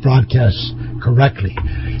these broadcasts correctly.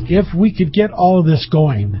 If we could get all of this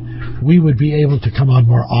going, we would be able to come on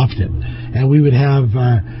more often, and we would have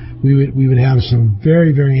some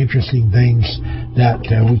very, very interesting things that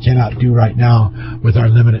we cannot do right now with our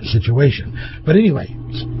limited situation. But anyway,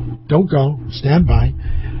 don't go. Stand by.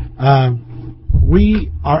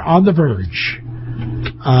 We are on the verge.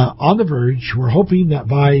 We're hoping that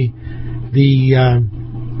by the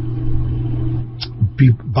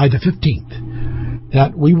 15th,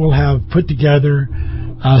 that we will have put together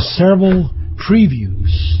several previews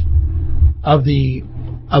of the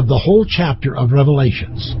whole chapter of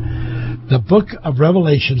Revelations. The book of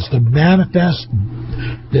Revelations, the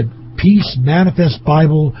Peace Manifest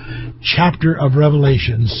Bible chapter of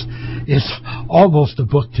Revelations is almost a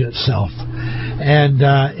book to itself. And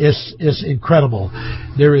it's incredible.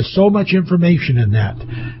 There is so much information in that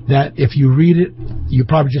if you read it, you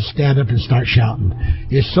probably just stand up and start shouting.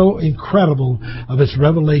 It's so incredible of its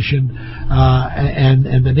revelation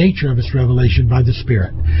and the nature of its revelation by the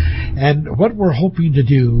Spirit. And what we're hoping to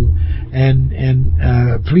do, and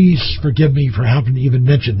please forgive me for having to even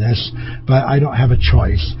mention this, but I don't have a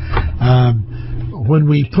choice. When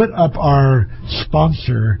we put up our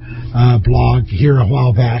sponsor blog here a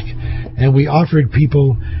while back, and we offered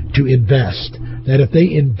people to invest, that if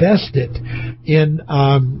they invested in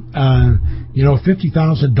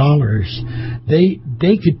 $50,000, they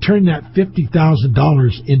could turn that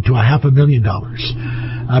 $50,000 into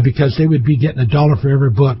 $500,000 because they would be getting $1 for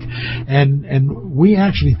every book, and we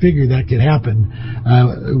actually figure that could happen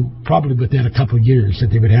probably within a couple of years,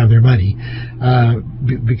 that they would have their money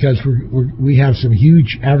because we have some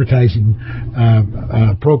huge advertising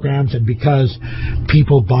programs, and because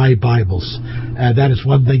people buy Bibles, that is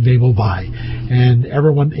one thing they will buy. And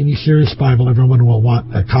any serious Bible, everyone will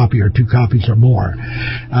want a copy or 2 copies or more.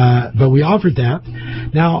 But we offered that.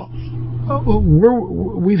 Now,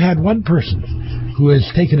 we've had one person who has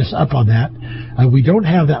taken us up on that. We don't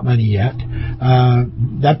have that money yet.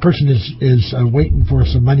 That person is waiting for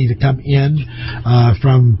some money to come in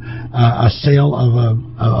from a sale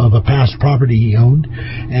of a past property he owned,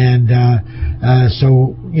 and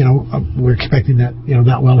so we're expecting that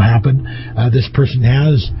that will happen. This person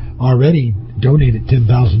has already donated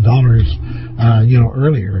 $10,000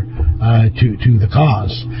 earlier to the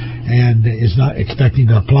cause, and is not expecting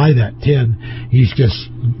to apply that 10. He's just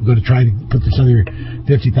going to try to put this other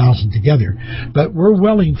 50,000 together. But we're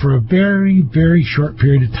willing for a very, very short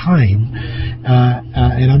period of time,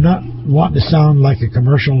 and I'm not wanting to sound like a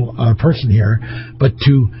commercial person here, but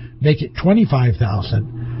to make it 25,000.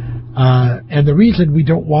 And the reason we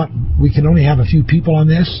can only have a few people on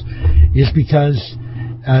this is because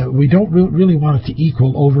we don't really want it to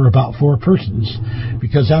equal over about 4 persons,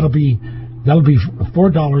 because that'll be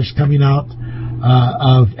 $4 coming out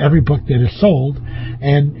of every book that is sold,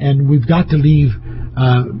 and we've got to leave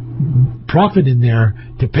profit in there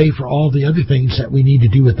to pay for all the other things that we need to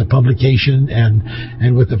do with the publication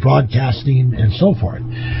and with the broadcasting and so forth.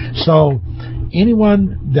 So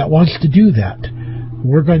anyone that wants to do that,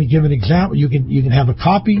 we're going to give an example. You can have a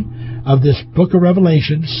copy of this book of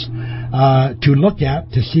Revelations to look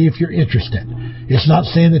at to see if you're interested. It's not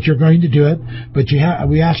saying that you're going to do it, but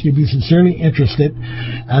we ask you to be sincerely interested,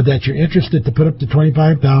 that you're interested to put up to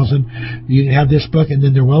 $25,000. You can have this book, and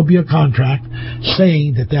then there will be a contract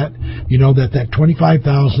saying that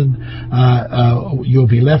 $25,000 you'll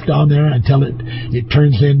be left on there until it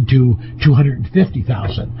turns into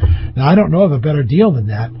 $250,000. Now, I don't know of a better deal than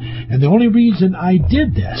that, and the only reason I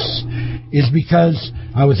did this is because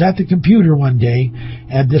I was at the computer one day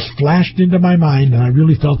and this flashed into my mind, and I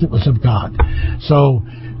really felt it was of God. So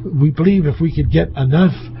we believe if we could get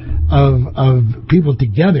enough of people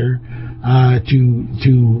together to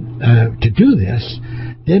do this,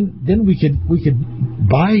 then we could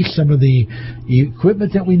buy some of the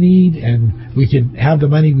equipment that we need, and we could have the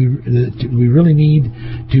money we really need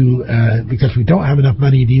to because we don't have enough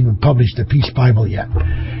money to even publish the Peace Bible yet,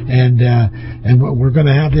 and we're going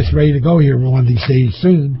to have this ready to go here one of these days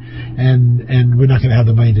soon, and we're not going to have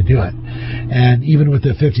the money to do it. And even with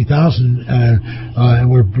the $50,000,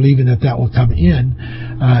 and we're believing that will come in.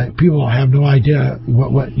 People have no idea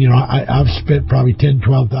what I've spent probably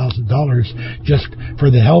 $10,000-$12,000 just for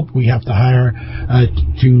the help we have to hire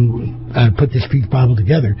to put this Peace Bible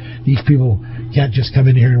together. These people can't just come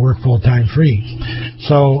in here and work full time free.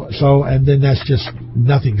 So and then that's just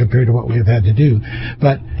nothing compared to what we have had to do.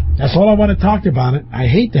 But that's all I want to talk about it. I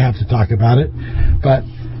hate to have to talk about it, but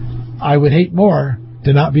I would hate more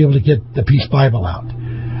to not be able to get the Peace Bible out.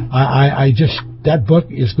 That book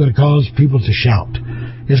is going to cause people to shout.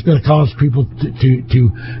 It's going to cause people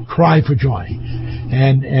to cry for joy,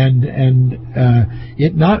 and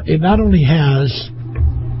it not only has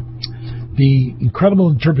the incredible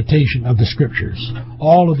interpretation of the Scriptures,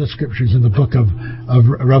 all of the Scriptures in the book of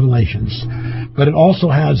Revelations, but it also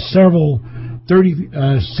has several 30,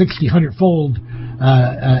 60, 100-fold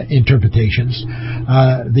interpretations.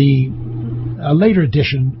 A later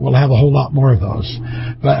edition will have a whole lot more of those,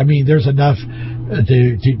 but I mean, there's enough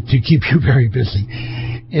to keep you very busy.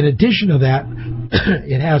 In addition to that,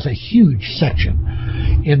 it has a huge section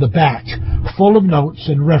in the back full of notes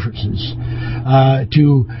and references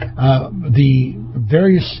to the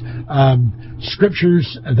various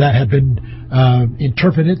scriptures that have been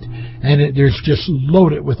interpreted, and there's just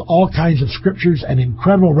loaded with all kinds of scriptures and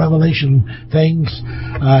incredible revelation things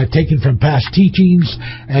taken from past teachings,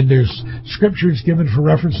 and there's scriptures given for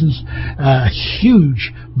references. A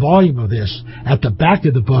huge volume of this at the back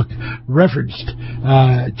of the book, referenced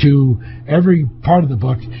to every part of the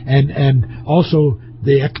book, and also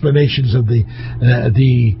the explanations of the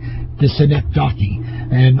synecdoche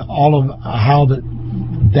and all of how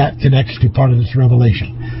that connects to part of this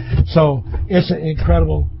revelation. So it's an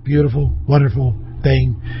incredible, beautiful, wonderful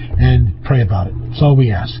thing, and pray about it. That's all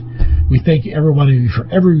we ask. We thank every one of you for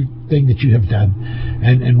everything that you have done,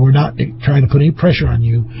 and we're not trying to put any pressure on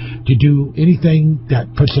you to do anything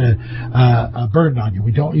that puts a burden on you.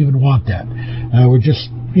 We don't even want that. We're just,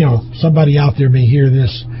 somebody out there may hear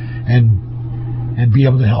this and be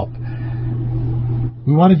able to help.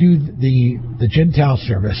 We want to do the Gentile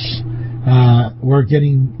service. We're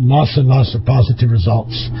getting lots and lots of positive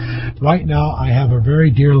results. Right now, I have a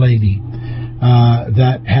very dear lady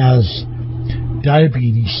that has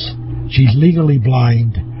diabetes. She's legally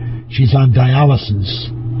blind. She's on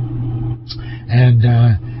dialysis, and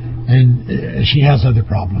she has other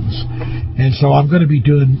problems. And so I'm going to be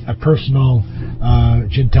doing a personal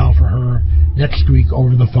Gentile for her next week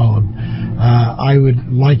over the phone. I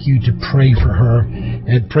would like you to pray for her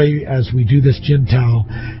and pray as we do this Gentile,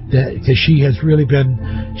 because she's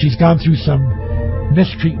gone through some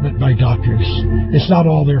mistreatment by doctors. It's not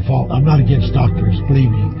all their fault. I'm not against doctors,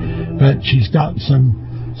 believe me, but she's gotten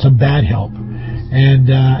some bad help, and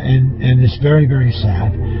it's very, very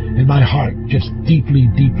sad. And my heart just deeply,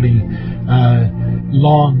 deeply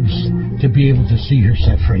longs to be able to see her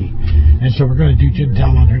set free. And so we're going to do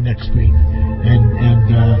Gentile on her next week,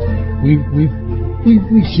 and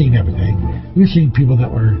we've seen everything. We've seen people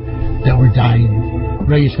that were dying,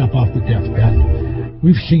 raised up off the deathbed.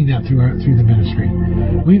 We've seen that through the ministry.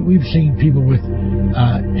 We've seen people with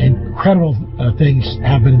incredible things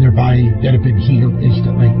happen in their body that have been healed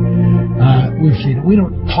instantly. We've seen it. We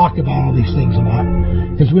don't talk about all these things a lot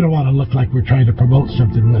because we don't want to look like we're trying to promote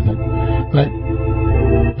something with it. But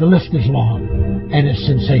the list is long, and it's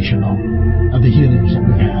sensational of the healings that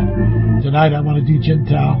we've had. Tonight I want to do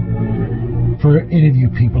Gentile for any of you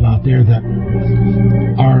people out there that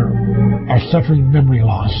are are suffering memory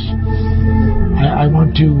loss. I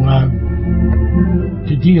want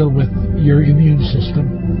to deal with your immune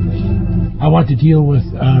system. I want to deal with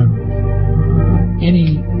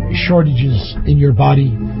any shortages in your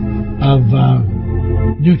body of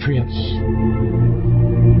nutrients.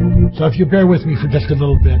 So if you bear with me for just a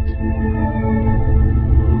little bit.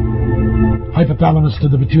 Hypothalamus to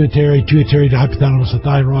the pituitary, pituitary to hypothalamus to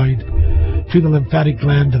thyroid, to the lymphatic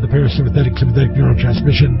gland to the parasympathetic sympathetic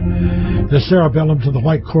neurotransmission, the cerebellum to the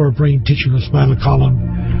white core brain tissue, the spinal column,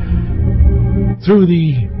 through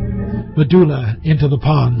the medulla into the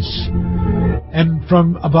pons, and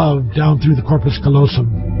from above down through the corpus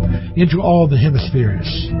callosum into all the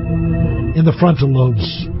hemispheres, in the frontal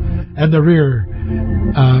lobes and the rear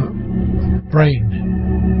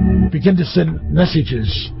brain. Begin to send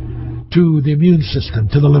messages to the immune system,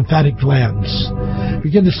 to the lymphatic glands.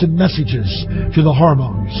 Begin to send messages to the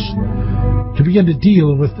hormones to begin to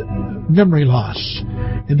deal with memory loss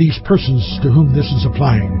in these persons to whom this is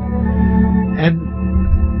applying. And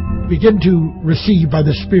begin to receive by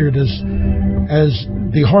the Spirit as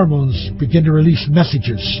the hormones begin to release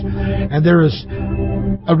messages. And there is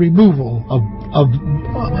a removal of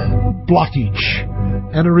blockage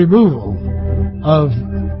and a removal of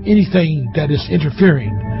anything that is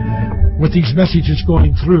interfering with these messages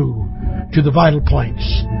going through to the vital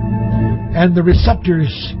points. And the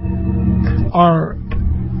receptors are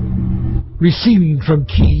receiving from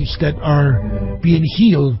keys that are being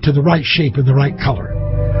healed to the right shape and the right color.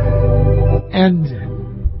 And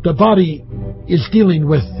the body is dealing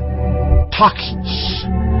with toxins.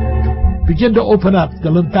 Begin to open up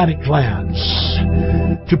the lymphatic glands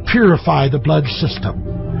to purify the blood system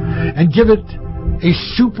and give it a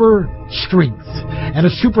super strength and a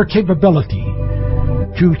super capability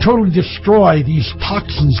to totally destroy these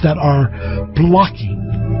toxins that are blocking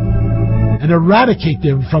and eradicate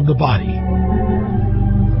them from the body.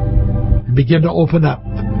 And begin to open up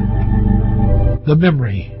the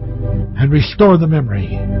memory and restore the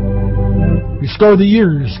memory. Restore the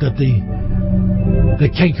years that the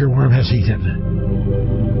cankerworm has eaten.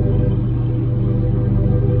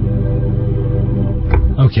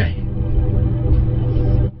 Okay.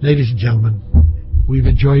 Ladies and gentlemen, we've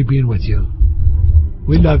enjoyed being with you.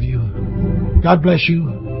 We love you. God bless you.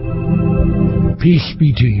 Peace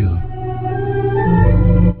be to you.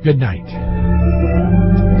 Good night.